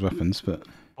any of those weapons, but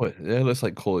it looks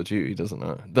like Call of Duty, doesn't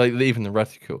it? Even the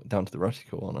reticle, down to the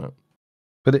reticle on it.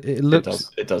 But it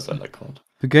looks. It does look like COD.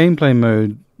 The gameplay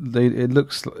mode, it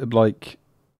looks like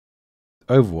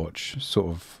Overwatch, sort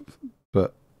of,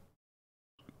 but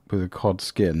with a COD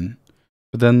skin.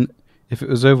 But then, if it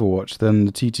was Overwatch, then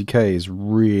the TTK is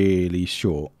really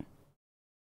short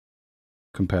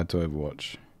compared to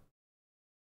Overwatch.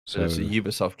 So it's a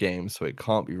Ubisoft game, so it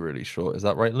can't be really short. Is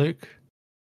that right, Luke?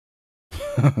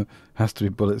 Has to be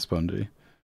bullet spongy.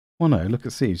 Well, no, look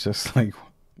at Siege. That's like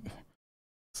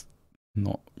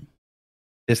not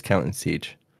discounting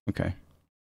Siege. Okay.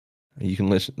 You can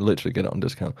literally get it on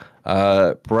discount.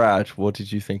 Brad, what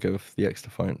did you think of the X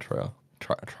Defiant trial?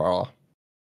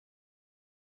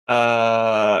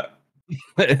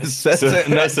 That's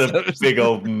a big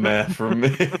old meh from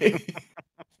me.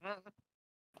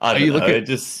 I don't know. It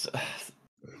just,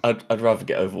 I'd rather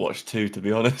get Overwatch 2, to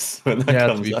be honest. When that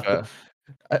comes out.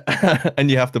 Fair.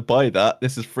 And you have to buy that.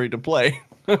 This is free to play.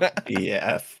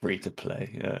 Yeah, free to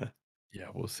play. Yeah,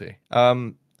 we'll see.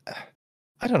 I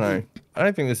don't know. I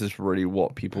don't think this is really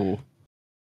what people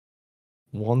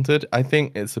wanted. I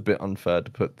think it's a bit unfair to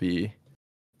put the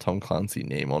Tom Clancy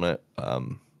name on it.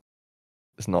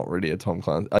 It's not really a Tom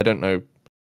Clancy. I don't know.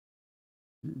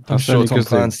 I'm sure Tom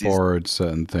Clancy borrowed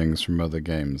certain things from other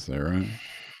games, though, right?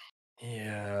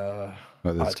 Yeah.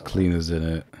 Like there's cleaners in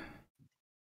it.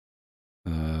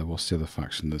 What's the other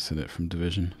faction that's in it from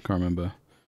Division? Can't remember.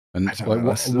 And like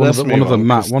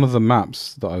one of the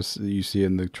maps that you see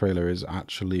in the trailer is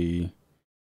actually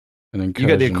an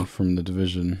incursion from the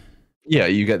Division. Yeah,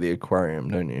 you get the aquarium,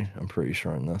 don't you? I'm pretty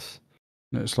sure in this.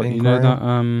 No, it's like, you know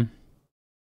that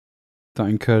that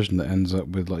incursion that ends up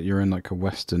with like you're in like a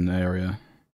western area.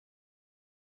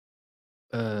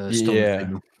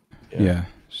 Signal. Yeah,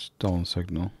 stolen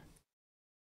signal.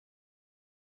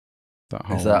 That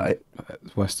whole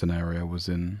western area was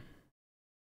in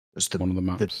one of the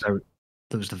maps.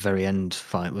 That was the very end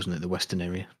fight, wasn't it? The western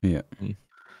area. Yeah.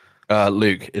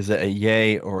 Luke, is it a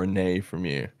yay or a nay from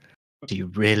you? Do you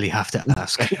really have to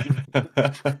ask?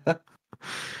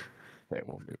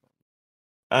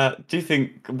 Do you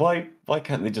think why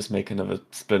can't they just make another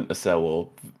Splinter Cell or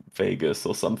Vegas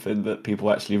or something that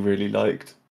people actually really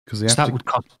liked? Because that would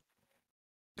cost.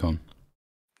 Go on.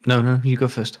 No, you go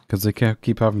first. Because they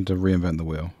keep having to reinvent the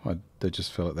wheel. They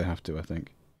just feel like they have to, I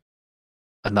think.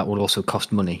 And that will also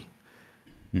cost money.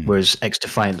 Whereas X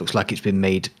Defiant looks like it's been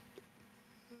made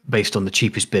based on the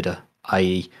cheapest bidder,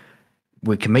 i.e.,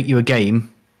 we can make you a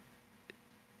game,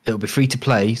 it'll be free to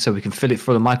play, so we can fill it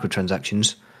full of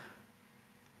microtransactions,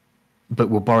 but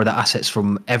we'll borrow the assets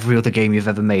from every other game you've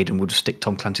ever made and we'll just stick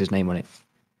Tom Clancy's name on it.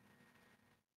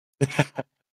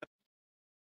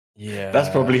 Yeah. That's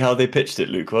probably how they pitched it,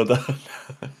 Luke. Well done.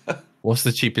 What's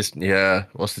the cheapest? Yeah,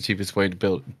 what's the cheapest way to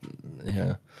build?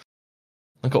 Yeah,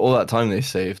 look at all that time they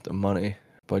saved and money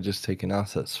by just taking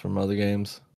assets from other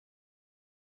games.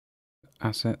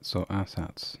 Assets or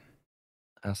assets?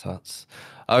 Assets.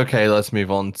 Okay, let's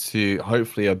move on to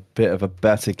hopefully a bit of a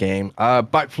better game.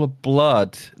 Back for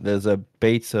Blood. There's a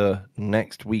beta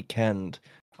next weekend.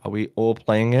 Are we all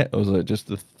playing it, or is it just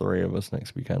the three of us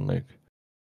next weekend, Luke?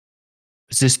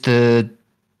 Is this the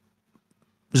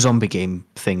zombie game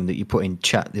thing that you put in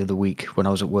chat the other week when I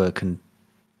was at work and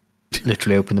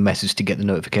literally opened the message to get the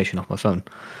notification off my phone?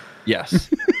 Yes.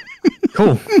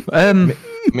 Cool. I mean,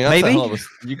 that's Maybe? a hell of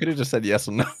you could have just said yes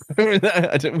or no. We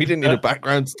didn't need a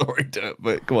background story to it,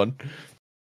 but come on.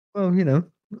 Well, you know,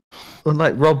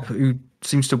 unlike Rob, who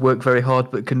seems to work very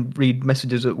hard but can read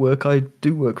messages at work, I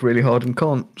do work really hard and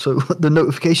can't. So the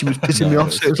notification was pissing me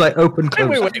off. So it was like open,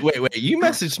 close. Wait. You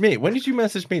messaged me. When did you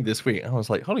message me this week? And I was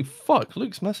like, holy fuck,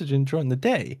 Luke's messaging during the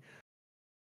day.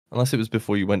 Unless it was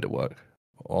before you went to work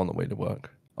or on the way to work.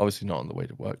 Obviously not on the way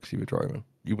to work because you were driving.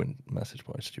 You wouldn't message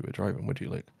whilst you were driving, would you,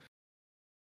 Luke?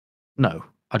 No,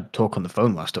 I'd talk on the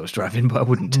phone whilst I was driving, but I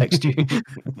wouldn't text you.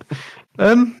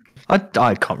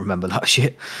 I can't remember that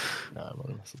shit. No, I'm not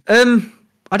a message.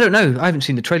 I don't know. I haven't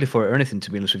seen the trailer for it or anything,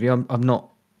 to be honest with you.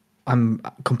 I'm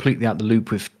completely out the loop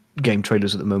with game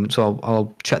trailers at the moment, so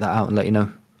I'll check that out and let you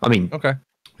know. I mean, Okay.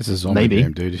 It's a zombie Maybe.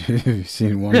 game, dude. You've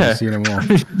seen one, Yeah. you've seen them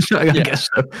all. I guess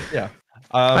so. Yeah.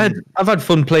 I've had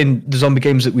fun playing the zombie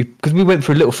games because we went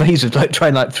through a little phase of like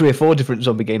trying like 3 or 4 different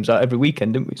zombie games out every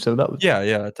weekend, didn't we? So that was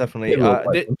Yeah, definitely.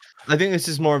 I think this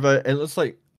is more of it looks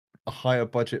like a higher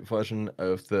budget version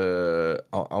of the.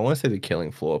 I want to say the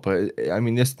Killing Floor, but I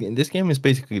mean this game is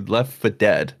basically Left 4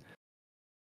 Dead,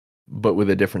 but with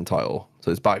a different title.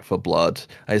 So it's Back for Blood.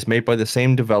 And it's made by the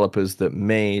same developers that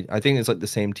made. I think it's like the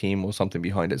same team or something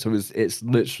behind it. So it's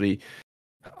literally.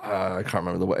 I can't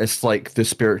remember the word. It's like the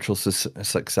spiritual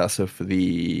successor for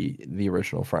the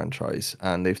original franchise,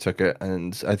 and they've took it.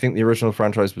 And I think the original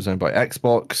franchise was owned by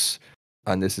Xbox,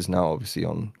 and this is now obviously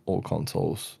on all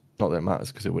consoles. Not that it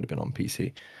matters because it would have been on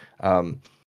PC.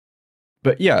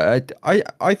 But yeah,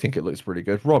 I think it looks pretty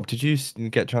good. Rob, did you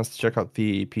get a chance to check out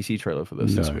the PC trailer for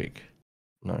this week?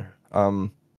 No. Are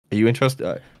you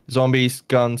interested? Zombies,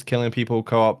 guns, killing people,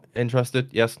 co-op. Interested?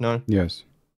 Yes, no. Yes.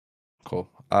 Cool.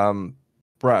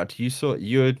 Brad,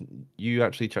 you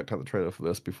actually checked out the trailer for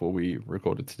this before we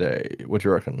recorded today. What do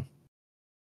you reckon?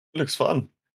 Looks fun.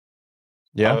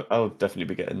 Yeah, I'll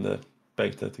definitely be getting the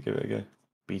beta to give it a go.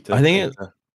 Beta.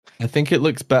 I think it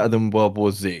looks better than World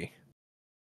War Z.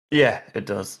 Yeah, it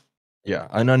does. Yeah,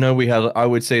 and I know I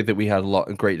would say that we had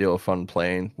a great deal of fun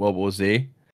playing World War Z.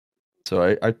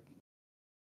 So I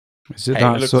Is it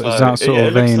that sort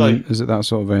of vein? Is it that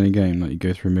sort of vein game that you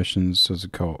go through missions as a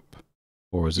co-op,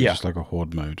 or is it just like a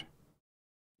horde mode?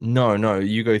 No,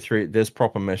 you go through. There's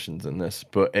proper missions in this,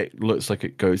 but it looks like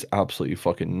it goes absolutely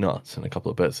fucking nuts in a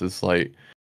couple of bits. There's like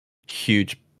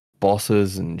huge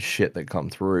bosses and shit that come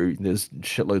through. There's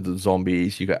shitloads of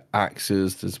zombies. You got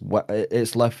axes.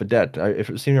 It's Left 4 Dead. If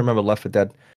it seems to remember Left 4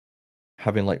 Dead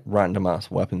having like random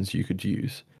ass weapons you could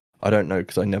use. I don't know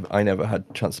because I never had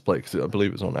a chance to play because I believe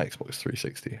it was on Xbox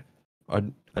 360.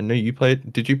 I know you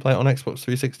played. Did you play it on Xbox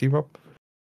 360, Rob?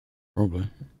 Probably.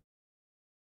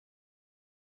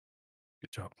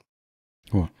 Good job.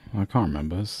 What? I can't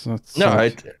remember. That's No,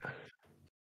 like,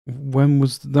 when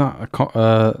was that?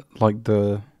 Like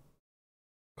the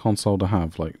console to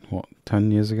have? Like what?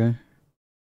 10 years ago?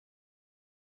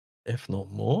 if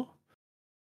not more.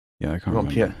 Yeah, I can't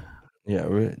remember. Yeah,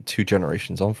 we're 2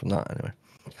 generations on from that anyway.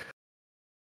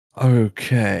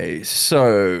 Okay,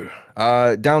 so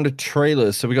down to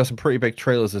trailers. So we got some pretty big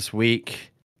trailers this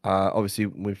week. Obviously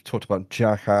we've talked about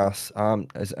Jackass.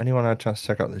 Has anyone had a chance to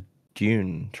check out the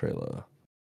Dune trailer?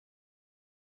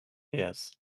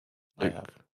 Yes, I Luke, have.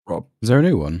 Rob? Is there a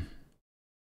new one?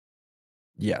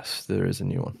 Yes, there is a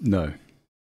new one. No.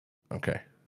 Okay.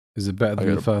 Is it better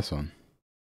than the first one?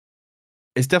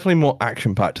 It's definitely more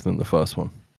action-packed than the first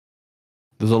one.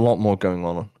 There's a lot more going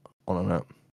on that.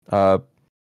 Are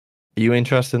you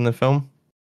interested in the film?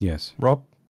 Yes. Rob?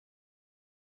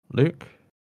 Luke?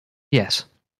 yes.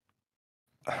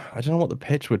 I don't know what the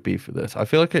pitch would be for this. I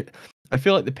feel like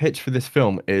the pitch for this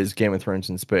film is Game of Thrones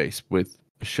in space with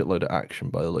a shitload of action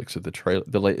by the looks of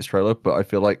the latest trailer, but I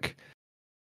feel like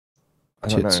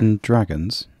Tits and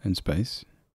dragons in space.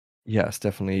 Yes,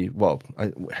 definitely. Well,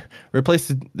 I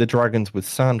replaced the dragons with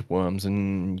sandworms,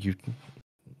 and you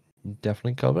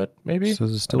definitely covered. Maybe. So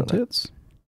there's still tits.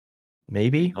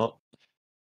 Maybe. Oh,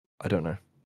 I don't know.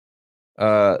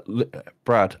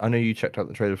 Brad, I know you checked out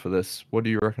the trailer for this. What do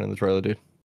you reckon of the trailer, dude?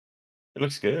 it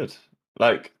looks good.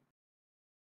 Like,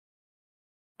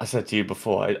 I said to you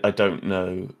before, I don't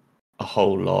know a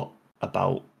whole lot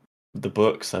about the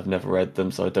books. I've never read them,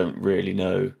 so I don't really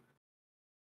know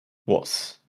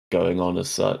what's going on as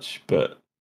such. But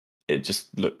it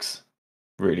just looks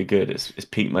really good. It's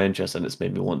piqued my interest, and it's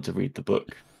made me want to read the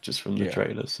book just from the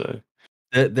trailer. So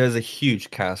there's a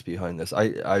huge cast behind this.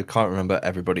 I can't remember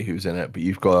everybody who's in it, but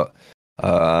you've got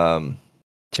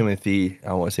Timothy.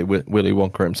 I want to say Willy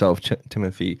Wonka himself,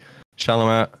 Timothy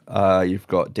Chalamet. You've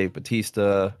got Dave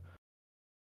Bautista.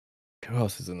 Who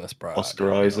else is in this, Brad?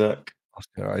 Oscar Isaac,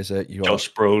 You got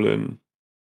Josh Brolin,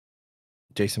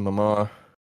 Jason Momoa.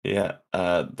 Yeah,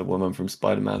 the woman from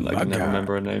Spider-Man. I can never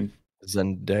remember her name.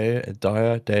 Zendaya,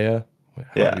 Daya.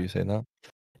 How do you say that?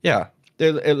 Yeah,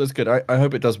 it looks good. I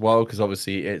hope it does well because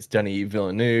obviously it's Denis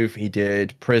Villeneuve. He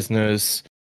did Prisoners.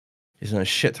 He's in a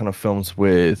shit ton of films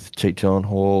with Jake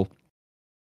Gyllenhaal.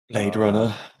 Blade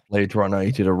Runner.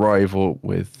 He did Arrival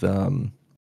with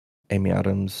Amy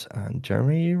Adams and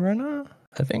Jeremy Renner,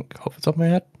 I think, off the top of my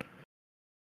head.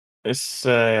 It's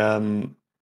a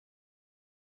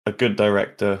good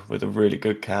director with a really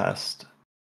good cast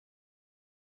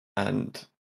and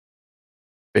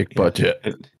big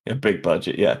budget. Big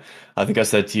budget. Yeah, I think I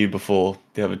said to you before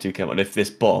the other two came on, if this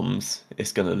bombs,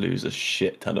 it's gonna lose a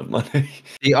shit ton of money.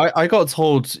 See, I got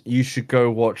told you should go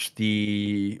watch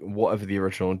whatever the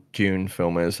original Dune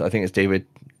film is. I think it's David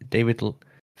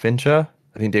Fincher.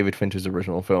 I think David Fincher's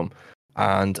original film,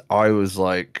 and I was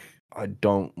like, I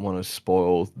don't want to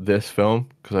spoil this film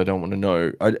because I don't want to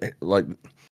know.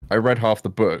 I read half the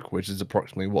book, which is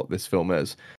approximately what this film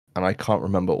is, and I can't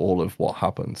remember all of what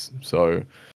happens. So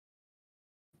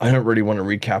I don't really want to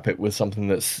recap it with something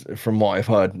that's, from what I've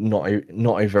heard, not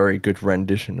a very good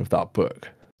rendition of that book.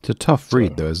 It's a tough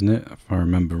read, though, isn't it? If I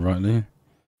remember rightly.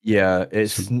 Yeah,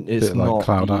 it's a bit not like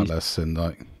Cloud Atlas, in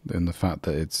the fact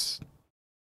that it's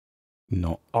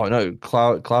not. Oh no,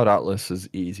 Cloud Atlas is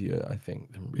easier, I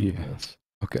think, than reading this.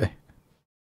 Okay.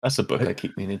 That's a book I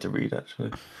keep meaning to read,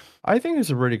 actually. I think it's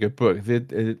a really good book.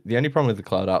 The only problem with the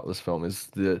Cloud Atlas film is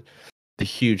the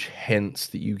huge hints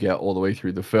that you get all the way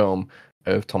through the film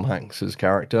of Tom Hanks's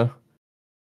character.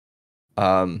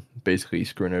 Basically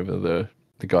screwing over the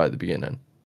guy at the beginning,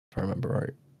 if I remember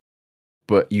right.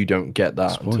 But you don't get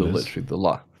that until literally the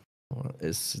last.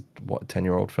 It's what, a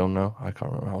 10-year-old film now? I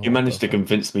can't remember how long. You managed to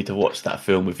convince me to watch that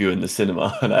film with you in the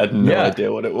cinema, and I had no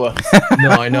idea what it was.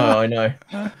 No, I know.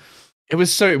 It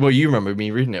was so well. You remember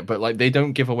me reading it, but like they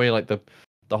don't give away like the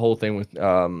whole thing with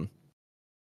Tom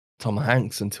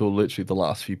Hanks until literally the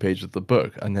last few pages of the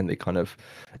book, and then they kind of,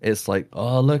 it's like,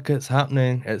 oh look, it's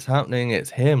happening, it's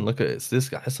him. Look at it's this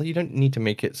guy. It's like you don't need to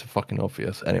make it so fucking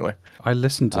obvious. Anyway, I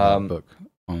listened to that book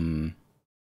on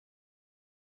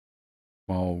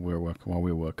while we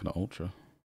were working at Ultra.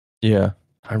 Yeah,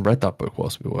 I read that book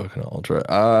whilst we were working at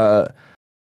Ultra.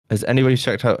 Has anybody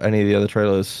checked out any of the other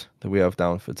trailers that we have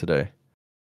down for today?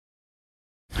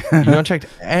 You not checked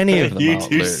any of them You out,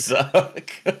 two Luke?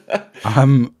 suck.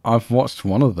 I've watched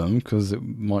one of them because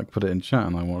Mike put it in chat,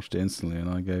 and I watched it instantly, and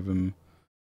I gave him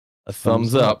A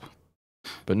thumbs up,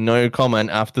 but no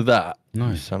comment after that. No.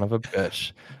 You son of a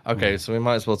bitch. Okay, so we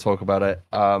might as well talk about it.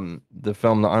 The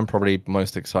film that I'm probably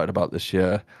most excited about this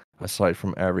year, aside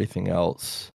from everything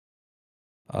else,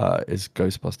 is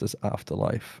Ghostbusters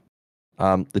Afterlife.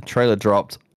 The trailer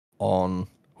dropped on,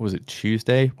 what was it,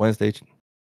 Tuesday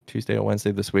or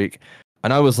Wednesday this week,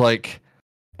 and I was like,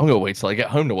 I'm gonna wait till I get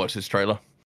home to watch this trailer.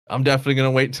 I'm definitely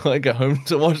gonna wait till I get home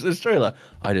to watch this trailer.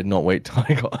 I did not wait till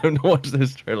I got home to watch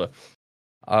this trailer.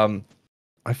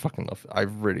 I fucking love it. I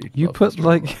really love put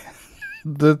like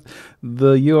the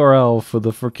URL for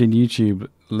the freaking YouTube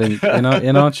link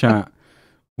in our chat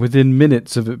within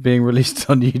minutes of it being released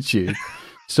on YouTube.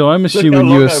 So I'm assuming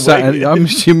you were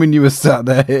sat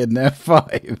there hitting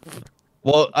F5.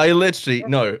 Well,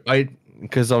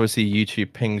 because obviously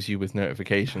YouTube pings you with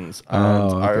notifications,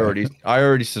 and I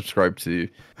already subscribed to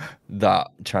that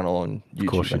channel on YouTube. Of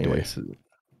course anyway. So,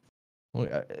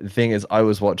 the thing is, I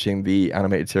was watching the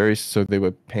animated series, so they were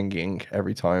pinging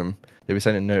every time. They were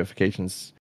sending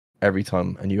notifications every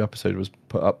time a new episode was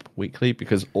put up weekly,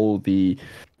 because all the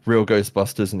real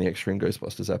Ghostbusters and the Extreme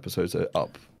Ghostbusters episodes are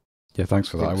up. Yeah, thanks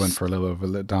for that. I went for a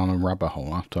little down a rabbit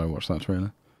hole after I watched that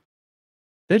trailer.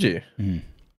 Did you? Mm.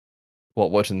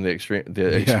 What, watching the extreme?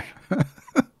 Yeah.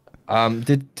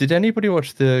 Did anybody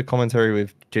watch the commentary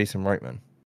with Jason Reitman?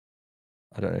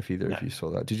 I don't know if either of you saw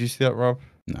that. Did you see that, Rob?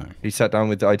 No. He sat down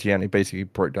with the IGN. He basically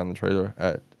broke down the trailer.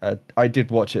 I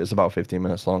did watch it. It's about 15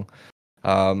 minutes long.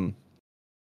 I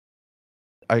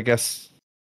guess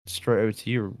straight over to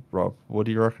you, Rob. What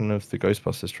do you reckon of the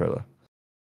Ghostbusters trailer?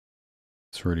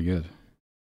 It's really good.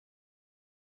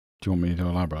 Do you want me to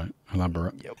elaborate?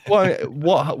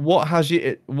 Well, what has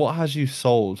you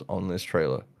sold on this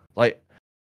trailer? Like,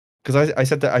 because I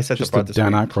said Just to the Brad this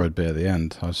Dan week, Aykroyd bit at the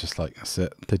end. I was just like, that's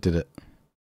it. They did it.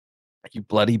 you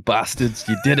bloody bastards,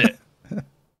 you did it.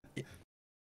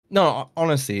 No,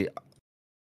 honestly,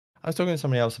 I was talking to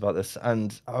somebody else about this,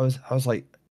 and I was like,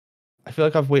 I feel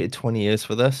like I've waited 20 years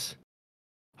for this.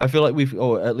 I feel like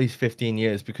or at least 15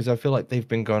 years, because I feel like they've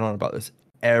been going on about this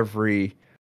every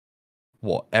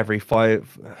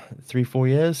 3-4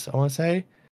 years, I want to say.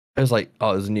 It was like,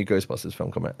 oh, there's a new Ghostbusters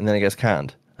film coming, and then it gets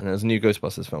canned, and there's a new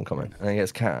Ghostbusters film coming, and then it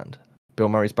gets canned. Bill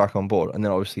Murray's back on board, and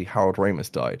then obviously Harold Ramis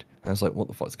died, and I was like, what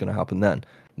the fuck's going to happen then?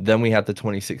 Then we had the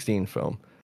 2016 film.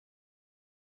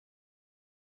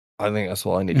 I think that's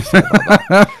all I need to say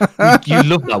about that. You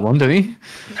love that one, don't you?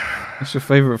 It's your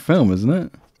favourite film, isn't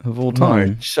it? Of all time.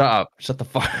 No, shut up. Shut the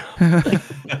fuck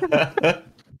up.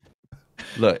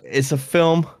 Look, it's a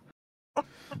film.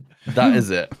 That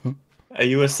is it. Are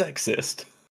you a sexist?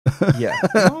 Yeah.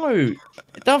 No,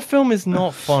 that film is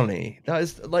not funny. That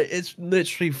is like, it's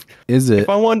literally. Is it? If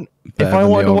I wanted better to than the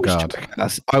watch old guard?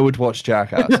 Jackass, I would watch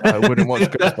Jackass. I wouldn't watch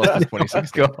Ghostbusters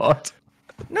 2016. God.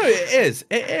 No, it is.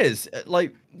 It is.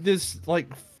 Like, there's like,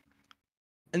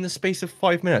 in the space of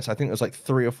 5 minutes, I think there's like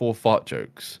 3 or 4 fart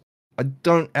jokes. I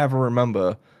don't ever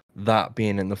remember that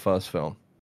being in the first film.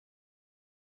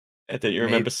 Don't you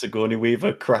remember Sigourney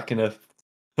Weaver cracking a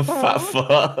fat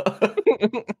fart?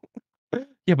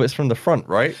 Yeah, but it's from the front,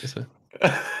 right?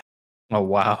 Oh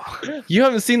wow. You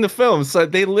haven't seen the film, so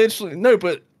they literally no.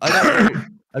 But I don't know.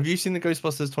 Have you seen the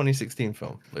Ghostbusters 2016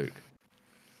 film, Luke?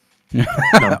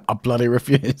 I bloody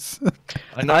refuse.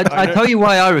 I tell you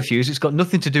why I refuse. It's got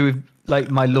nothing to do with like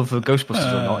my love for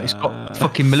Ghostbusters or not. It's got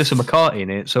fucking Melissa McCarthy in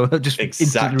it, so I just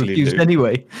instantly refused Luke.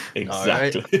 anyway.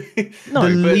 Exactly. No, The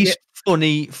but least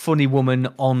funny woman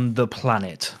on the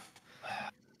planet.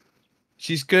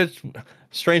 she's good.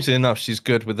 Strangely enough, she's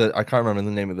good with it. I can't remember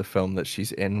the name of the film that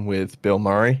she's in with Bill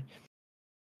Murray.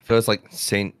 Feels like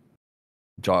Saint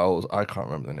Giles. I can't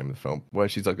remember the name of the film, where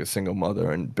she's like a single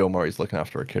mother and Bill Murray's looking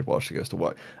after her kid while she goes to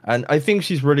work. And I think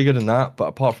she's really good in that. But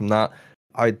apart from that,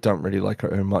 I don't really like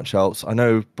her in much else. I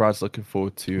know Brad's looking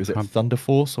forward to, is it Thunder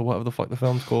Force or whatever the fuck the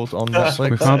film's called on Netflix?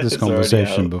 We've had this It's already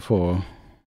conversation out. before. I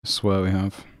swear we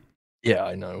have. Yeah,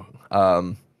 I know.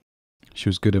 She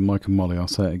was good in Mike and Molly, I'll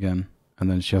say it again. And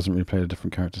then she hasn't really played a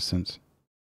different character since.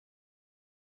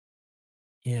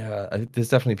 Yeah, there's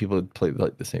definitely people who play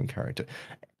like the same character.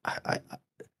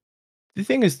 The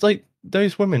thing is, like,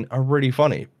 those women are really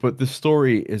funny, but the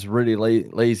story is really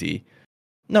lazy.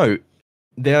 No,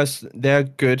 they're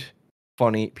good,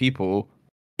 funny people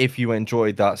if you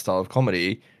enjoy that style of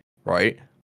comedy, right?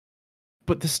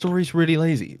 But the story's really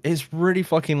lazy. It's really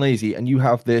fucking lazy, and you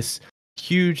have this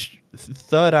huge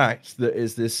third act that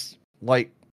is this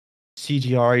like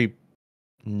CGI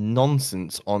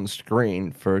nonsense on screen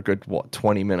for a good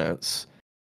 20 minutes.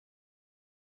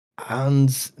 And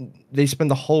they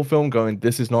spend the whole film going,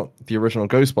 this is not the original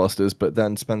Ghostbusters, but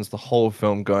then spends the whole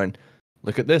film going,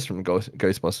 look at this from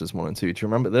Ghostbusters 1 and 2. Do you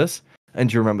remember this? And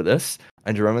do you remember this?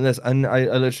 And do you remember this? And I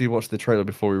literally watched the trailer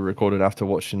before we recorded after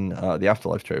watching the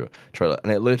Afterlife trailer.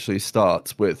 And it literally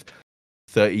starts with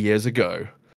 30 years ago,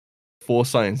 4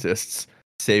 scientists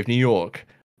saved New York.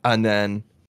 And then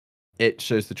it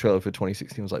shows the trailer for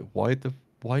 2016. I was like, why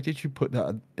did you put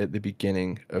that at the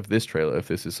beginning of this trailer if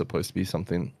this is supposed to be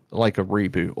something like a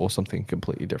reboot or something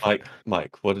completely different?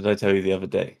 Mike, what did I tell you the other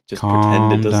day? Just Calm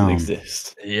pretend it doesn't down.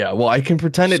 exist. Yeah, well, I can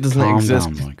pretend it Just doesn't calm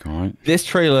exist. down, Mike, all right? This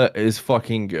trailer is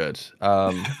fucking good.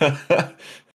 I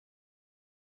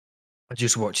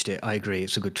just watched it. I agree.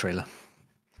 It's a good trailer.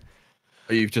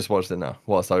 You've just watched it now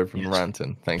whilst I've been Yes.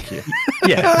 ranting. Thank you.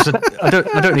 Yeah, so I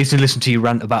don't need to listen to you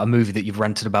rant about a movie that you've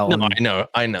ranted about on I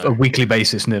a know. weekly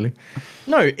basis nearly.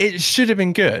 No, it should have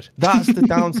been good. That's the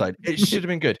downside. It should have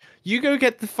been good. You go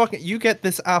get you get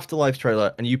this Afterlife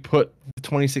trailer and you put the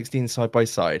 2016 side by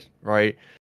side, right?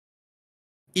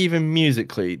 Even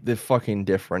musically, they're fucking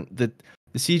different. The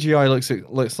CGI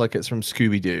looks like it's from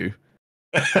Scooby-Doo.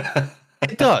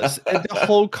 It does. The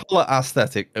whole color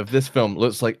aesthetic of this film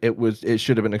looks like it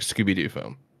should have been a Scooby-Doo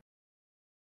film.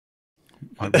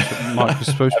 Mike was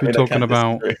supposed to be talking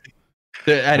about.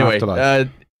 Anyway, Afterlife.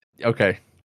 okay.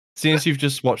 Since you've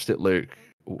just watched it, Luke,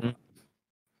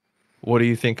 what do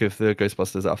you think of the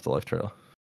Ghostbusters Afterlife trailer?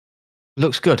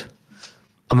 Looks good.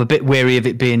 I'm a bit wary of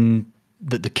it being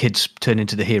that the kids turn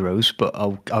into the heroes, but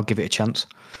I'll give it a chance.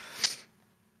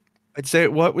 I'd say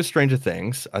it worked with Stranger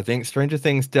Things. I think Stranger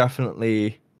Things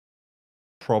definitely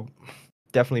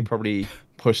probably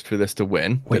pushed for this to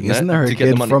win. Wait, didn't isn't it? there To a get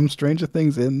the kid money. from Stranger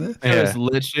Things in this? It's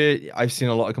literally, I've seen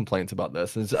a lot of complaints about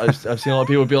this. I've seen a lot of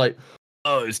people be like,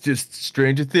 "Oh, it's just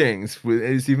Stranger Things.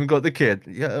 It's even got the kid."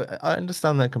 Yeah, I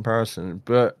understand that comparison,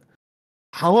 but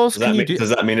how else can you do? Does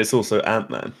that mean it's also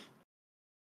Ant-Man?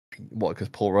 What? Because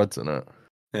Paul Rudd's in it,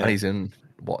 Yeah. and he's in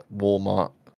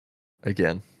Walmart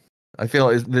again. I feel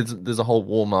like there's a whole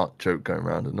Walmart joke going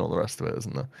around and all the rest of it,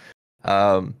 isn't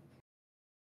there?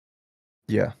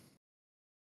 Yeah.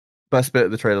 Best bit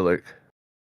of the trailer, Luke.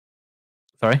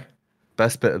 Sorry.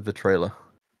 Best bit of the trailer.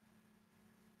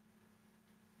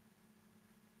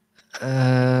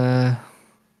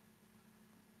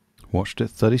 Watched it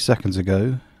 30 seconds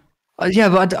ago. Yeah,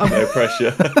 but No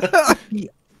pressure.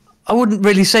 I wouldn't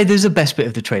really say there's a best bit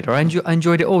of the trailer. I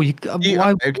enjoyed it all.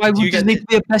 Why would there need to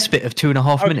be a best bit of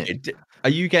 2.5 minutes? Are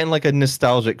you getting like a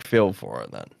nostalgic feel for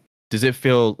it then? Does it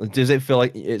feel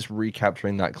like it's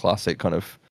recapturing that classic kind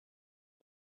of?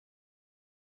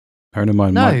 Bearing in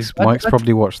mind, No, Mike's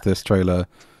probably watched this trailer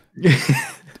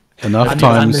enough And-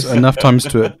 times and- enough times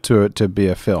to be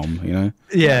a film, you know.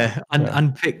 Yeah,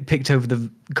 and picked over the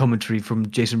commentary from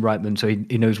Jason Reitman, so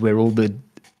he knows where all the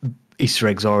Easter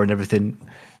eggs are and everything.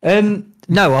 No,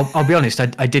 I'll be honest.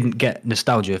 I didn't get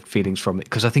nostalgia feelings from it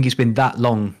because I think it's been that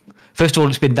long. First of all,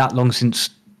 it's been that long since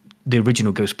the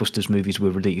original Ghostbusters movies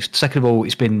were released. Second of all,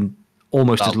 it's been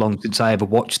almost as long since I ever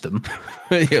watched them.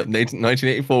 Yeah,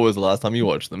 1984 was the last time you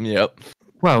watched them. Yep.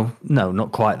 Well, no,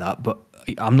 not quite that, but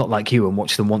I'm not like you and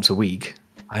watch them once a week.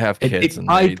 I have kids, and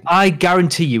I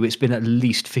guarantee you it's been at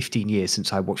least 15 years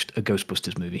since I watched a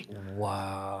Ghostbusters movie.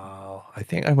 Wow. I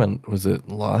think I went, was it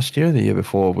last year, the year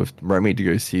before, with Remy to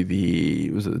go see the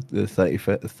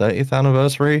 30th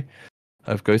anniversary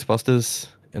of Ghostbusters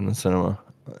in the cinema.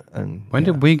 And When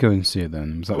did we go and see it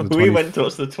then? Was that the We went to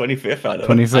watch the 25th out of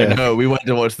 25th? No, we went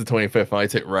to watch the 25th, and I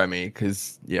took Remy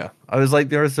because, yeah, I was like,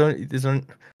 there's only,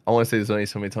 I want to say there's only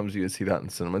so many times you can see that in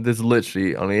the cinema. There's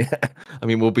literally only, I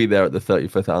mean, we'll be there at the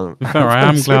 35th anniversary. Fair, I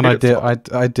am glad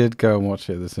I did go and watch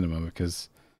it at the cinema because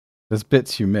there's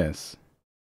bits you miss.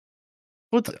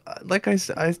 Well, like I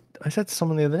said to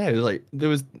someone the other day, it was like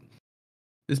there's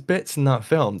bits in that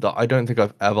film that I don't think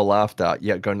I've ever laughed at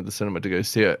yet going to the cinema to go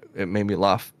see it. It made me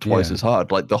laugh twice Yeah. as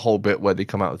hard. Like the whole bit where they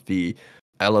come out of the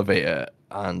elevator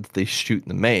and they shoot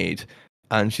the maid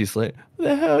and she's like, "What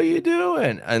the hell are you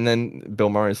doing?" And then Bill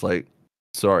Murray's like,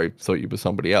 "Sorry, thought you were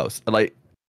somebody else." And like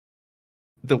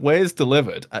the way it's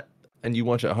delivered and you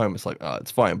watch it at home, it's like, oh,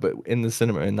 it's fine. But in the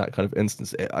cinema, in that kind of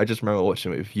instance, I just remember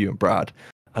watching it with you and Brad.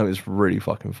 And it was really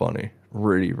fucking funny.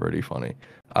 Really, really funny.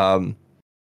 You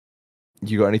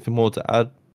got anything more to add,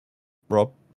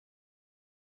 Rob?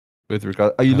 With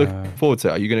regard, are you looking forward to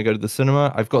it? Are you going to go to the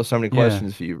cinema? I've got so many Yeah.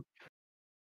 questions for you.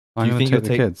 I'm you going think to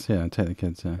take you'll the kids. Yeah, take the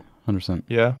kids. Yeah, 100%.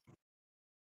 Yeah.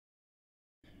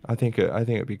 I think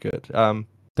it'd be good.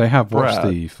 They have watched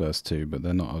Brad. the first two, but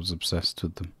they're not as obsessed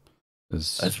with them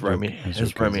as Remy, your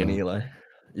kids and are. Eli.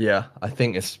 Yeah, I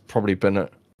think it's probably been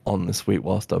on this week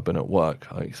whilst I've been at work,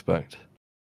 I expect.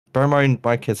 Bear in mind,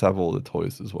 my kids have all the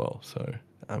toys as well, so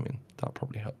I mean that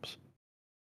probably helps.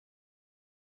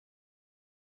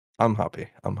 I'm happy.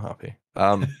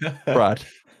 Brad,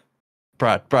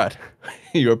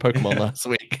 you were Pokemon last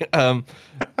week.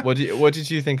 What did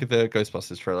you think of the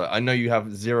Ghostbusters trailer? I know you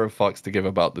have zero fucks to give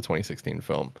about the 2016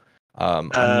 film. I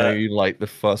know you like the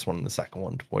first one and the second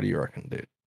one. What do you reckon, dude?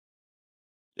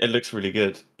 It looks really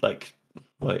good. Like,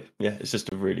 yeah, it's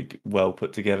just a really well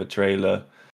put together trailer.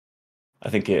 I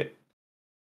think it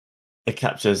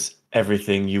captures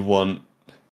everything you want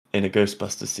in a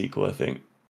Ghostbusters sequel, I think.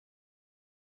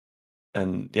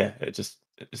 And yeah, it's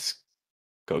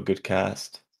got a good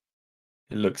cast.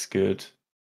 It looks good.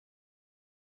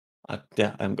 I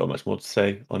haven't got much more to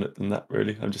say on it than that,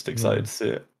 really. I'm just excited to see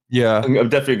it. Yeah, I'm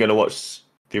definitely going to watch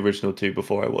the original two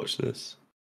before I watch this.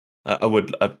 I do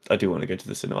want to go to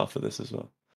the cinema for this as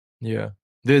well. yeah.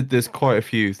 There's quite a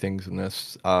few things in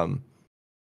this. I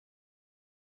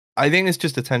think it's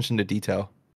just attention to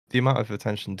detail. The amount of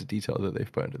attention to detail that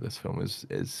they've put into this film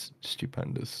is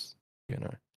stupendous. You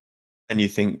know. And you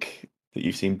think that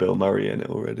you've seen Bill Murray in it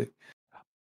already?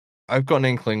 I've got an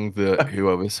inkling that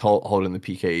whoever's holding the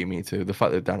PKE meter, the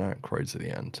fact that Dan Aykroyd's at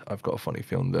the end, I've got a funny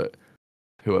feeling that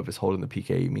whoever's holding the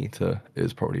PKE meter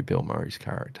is probably Bill Murray's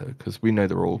character, because we know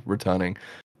they're all returning.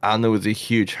 And there was a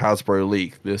huge Hasbro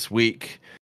leak this week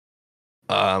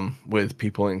with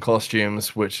people in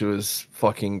costumes, which was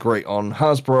fucking great on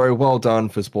Hasbro. Well done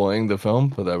for spoiling the film,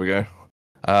 but there we go.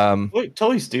 Wait,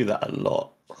 toys do that a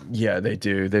lot. Yeah, they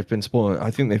do. They've been spoiling. I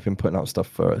think they've been putting out stuff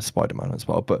for Spider-Man as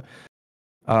well, but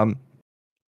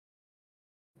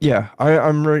yeah,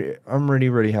 I'm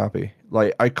really happy.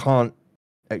 Like, I can't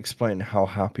explain how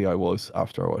happy I was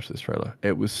after I watched this trailer.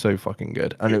 It was so fucking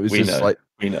good, and it was we just know. like,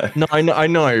 We know. no, I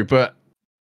know, but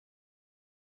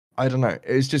I don't know.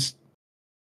 It's just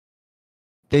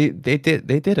they did it.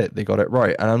 They got it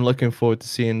right, and I'm looking forward to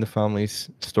seeing the family's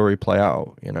story play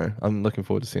out. You know, I'm looking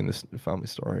forward to seeing this family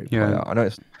story play out. I know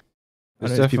it's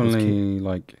definitely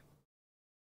like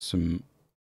some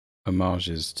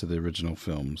homages to the original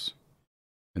films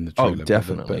in the trailer. Oh,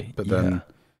 definitely. But then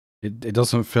it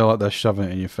doesn't feel like they're shoving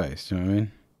it in your face. Do you know what I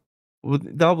mean? Well,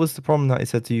 that was the problem that I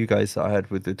said to you guys that I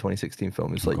had with the 2016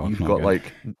 film. It's like God, you've not got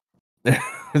good. like,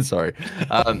 sorry,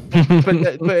 but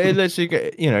it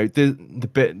literally, you know, the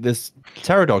bit this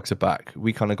Terror Dogs are back.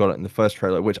 We kind of got it in the first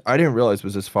trailer, which I didn't realize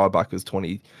was as far back as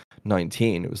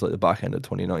 2019. It was like the back end of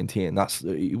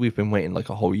 2019. We've been waiting like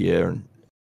a whole year, and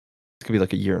it's gonna be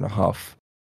like a year and a half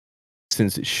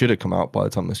since it should have come out by the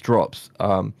time this drops.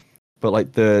 But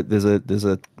like there's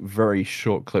a very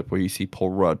short clip where you see Paul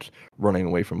Rudd running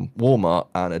away from Walmart,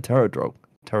 and a terror dog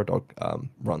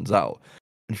runs out.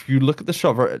 And if you look at the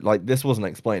shot, like this wasn't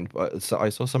explained, but I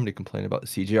saw somebody complain about the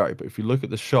CGI. But if you look at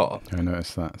the shot, I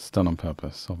noticed that it's done on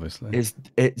purpose, obviously. it's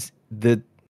the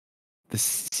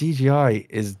CGI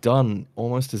is done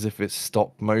almost as if it's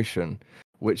stop motion,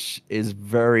 which is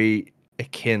very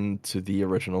akin to the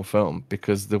original film,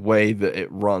 because the way that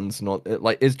it runs,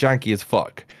 it's janky as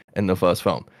fuck in the first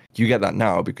film. You get that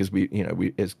now because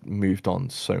it's moved on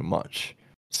so much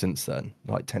since then.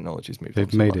 Like technology's moved.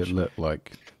 They've made it look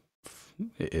like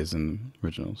it is in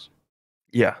originals.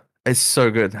 Yeah, it's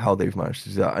so good how they've managed to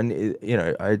do that. And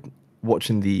I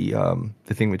watching the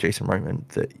thing with Jason Reitman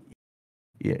that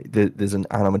there's an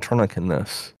animatronic in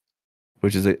this,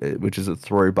 which is a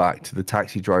throwback to the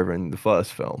taxi driver in the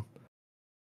first film,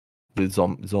 the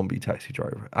zombie taxi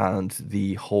driver, and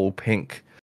the whole pink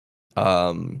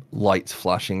lights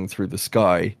flashing through the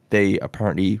sky. They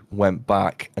apparently went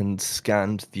back and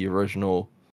scanned the original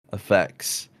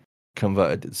effects,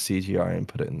 converted it to CGI, and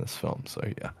put it in this film. So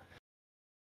yeah,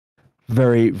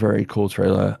 very, very cool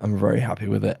trailer. I'm very happy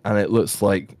with it, and it looks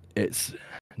like it's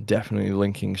definitely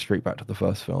linking straight back to the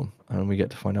first film, and we get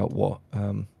to find out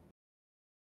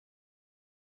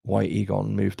why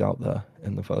Egon moved out there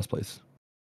in the first place.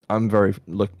 I'm very,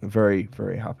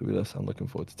 very happy with this. I'm looking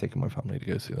forward to taking my family to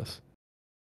go see this.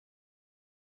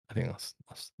 I think that's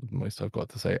the most I've got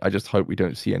to say. I just hope we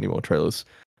don't see any more trailers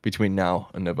between now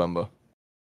and November.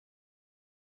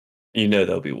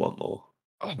 There'll be one more.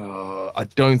 I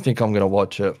don't think I'm gonna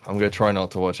watch it. I'm gonna try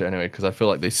not to watch it anyway, because I feel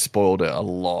like they spoiled it a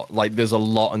lot. Like there's a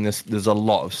lot in this. There's a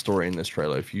lot of story in this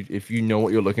trailer. If you know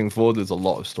what you're looking for, there's a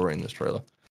lot of story in this trailer.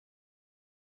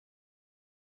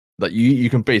 That you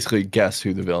can basically guess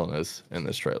who the villain is in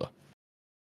this trailer.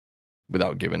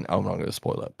 Without giving, I'm not gonna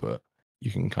spoil it, but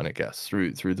you can kind of guess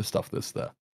through the stuff that's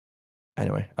there.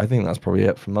 Anyway, I think that's probably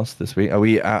it from us this week. Are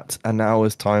we at an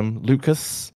hour's time,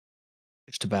 Lucas?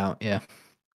 Just about, yeah.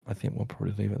 I think we'll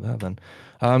probably leave it there then.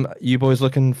 You boys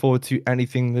looking forward to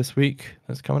anything this week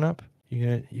that's coming up?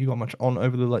 You got much on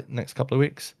over the next couple of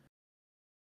weeks?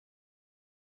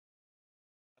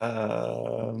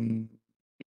 I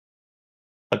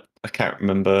can't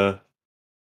remember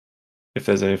if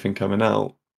there's anything coming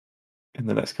out in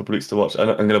the next couple of weeks to watch.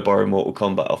 I'm going to borrow Mortal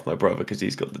Kombat off my brother because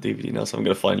he's got the DVD now, so I'm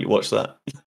going to finally watch that.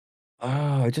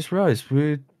 I just realised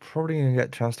we're probably going to get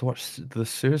a chance to watch the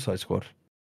Suicide Squad.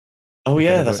 Oh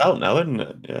yeah, that's out now, isn't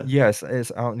it? Yeah. Yes,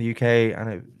 it's out in the UK,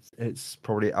 and it's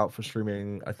probably out for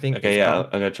streaming. I think. Okay, yeah, I'm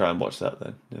gonna try and watch that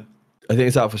then. Yeah. I think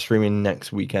it's out for streaming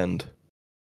next weekend.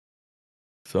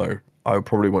 So I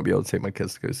probably won't be able to take my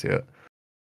kids to go see it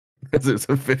because it's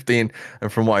a 15,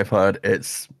 and from what I've heard,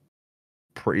 it's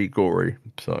pretty gory.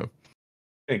 So.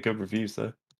 Yeah, good reviews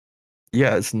though.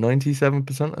 Yeah, it's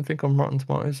 97%. I think on Rotten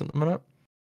Tomatoes at the minute.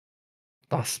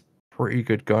 That's pretty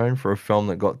good going for a film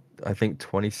that got, I think,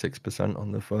 26%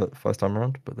 on the first time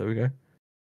around, but there we go.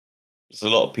 There's a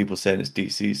lot of people saying it's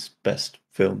DC's best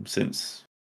film since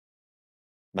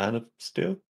Man of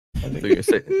Steel. I thought you were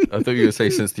going to say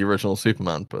since the original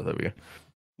Superman, but there we go.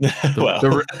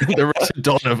 The Richard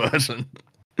Donner version.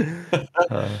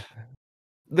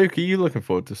 Luke, are you looking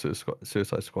forward to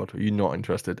Suicide Squad? Or are you not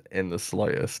interested in the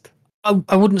slightest?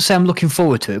 I wouldn't say I'm looking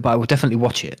forward to it, but I will definitely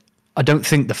watch it. I don't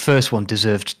think the first one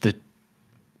deserved the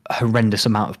horrendous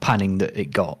amount of panning that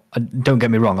it got. Don't get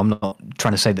me wrong, I'm not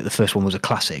trying to say that the first one was a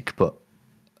classic, but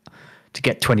to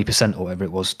get 20% or whatever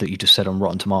it was that you just said on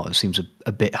Rotten Tomatoes seems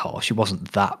a bit harsh. It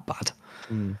wasn't that bad.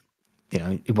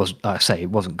 It was, like I say, it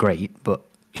wasn't great, but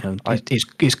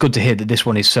it's good to hear that this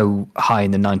one is so high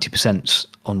in the 90%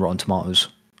 on Rotten Tomatoes.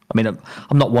 I mean,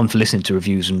 I'm not one for listening to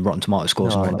reviews and Rotten Tomato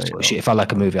scores and all that sort of shit. If I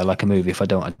like a movie, I like a movie. If I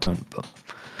don't, I don't. But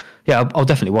yeah, I'll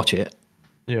definitely watch it.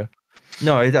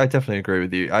 No, I definitely agree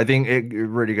with you. I think it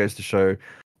really goes to show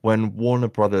when Warner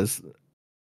Brothers,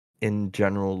 in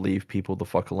general, leave people the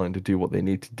fuck alone to do what they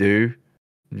need to do.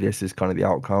 This is kind of the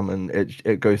outcome, and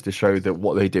it goes to show that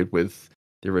what they did with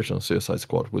the original Suicide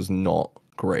Squad was not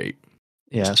great.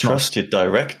 Yeah, it's Trust your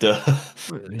director.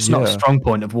 not a strong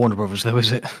point of Warner Brothers, though,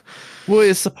 is it? Well,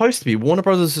 it's supposed to be. Warner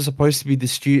Brothers is supposed to be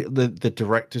the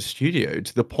director's studio,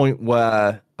 to the point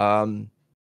where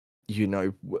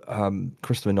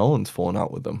Christopher Nolan's fallen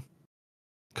out with them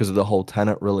because of the whole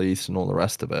Tenet release and all the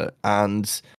rest of it.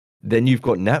 And then you've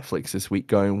got Netflix this week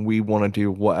going, we want to do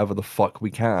whatever the fuck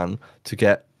we can to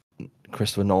get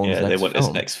Christopher Nolan's next film. Yeah, they want his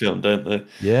next film, don't they?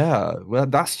 Yeah, well,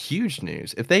 that's huge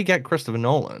news. If they get Christopher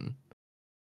Nolan,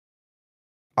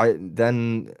 I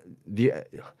can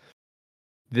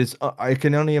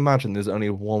only imagine there's only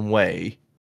one way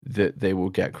that they will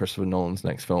get Christopher Nolan's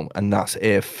next film, and that's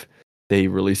if they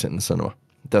release it in the cinema.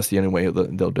 That's the only way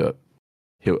they'll do it.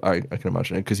 I can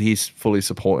imagine it because he's fully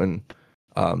supporting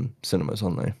cinemas,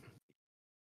 aren't they?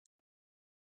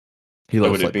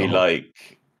 Would it be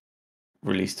like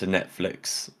released to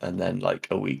Netflix and then like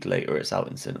a week later it's out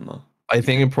in cinema? I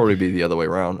think it'd probably be the other way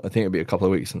around. I think it'd be a couple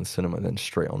of weeks in the cinema, then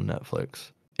straight on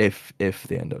Netflix. If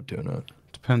they end up doing it,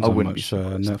 depends how much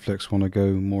Netflix want to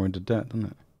go more into debt, doesn't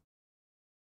it?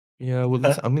 Yeah, well,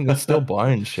 they're still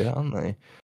buying shit, aren't they?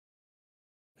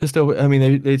 They're still. I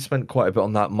mean, they spent quite a bit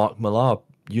on that Mark Millar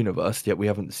universe, yet we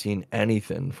haven't seen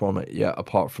anything from it yet,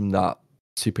 apart from that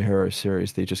superhero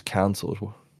series they just cancelled.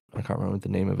 I can't remember the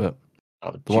name of it.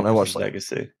 Oh, the one I watched,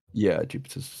 Legacy. Yeah,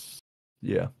 Jupiter's.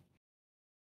 Yeah.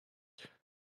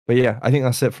 But yeah, I think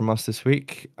that's it from us this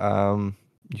week.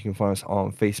 You can find us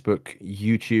on Facebook,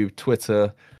 YouTube,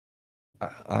 Twitter,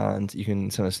 and you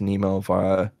can send us an email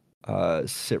via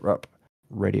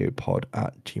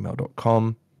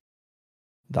sitrep.radiopod@gmail.com.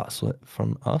 That's it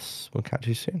from us. We'll catch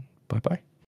you soon. Bye-bye.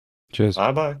 Cheers.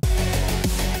 Bye-bye.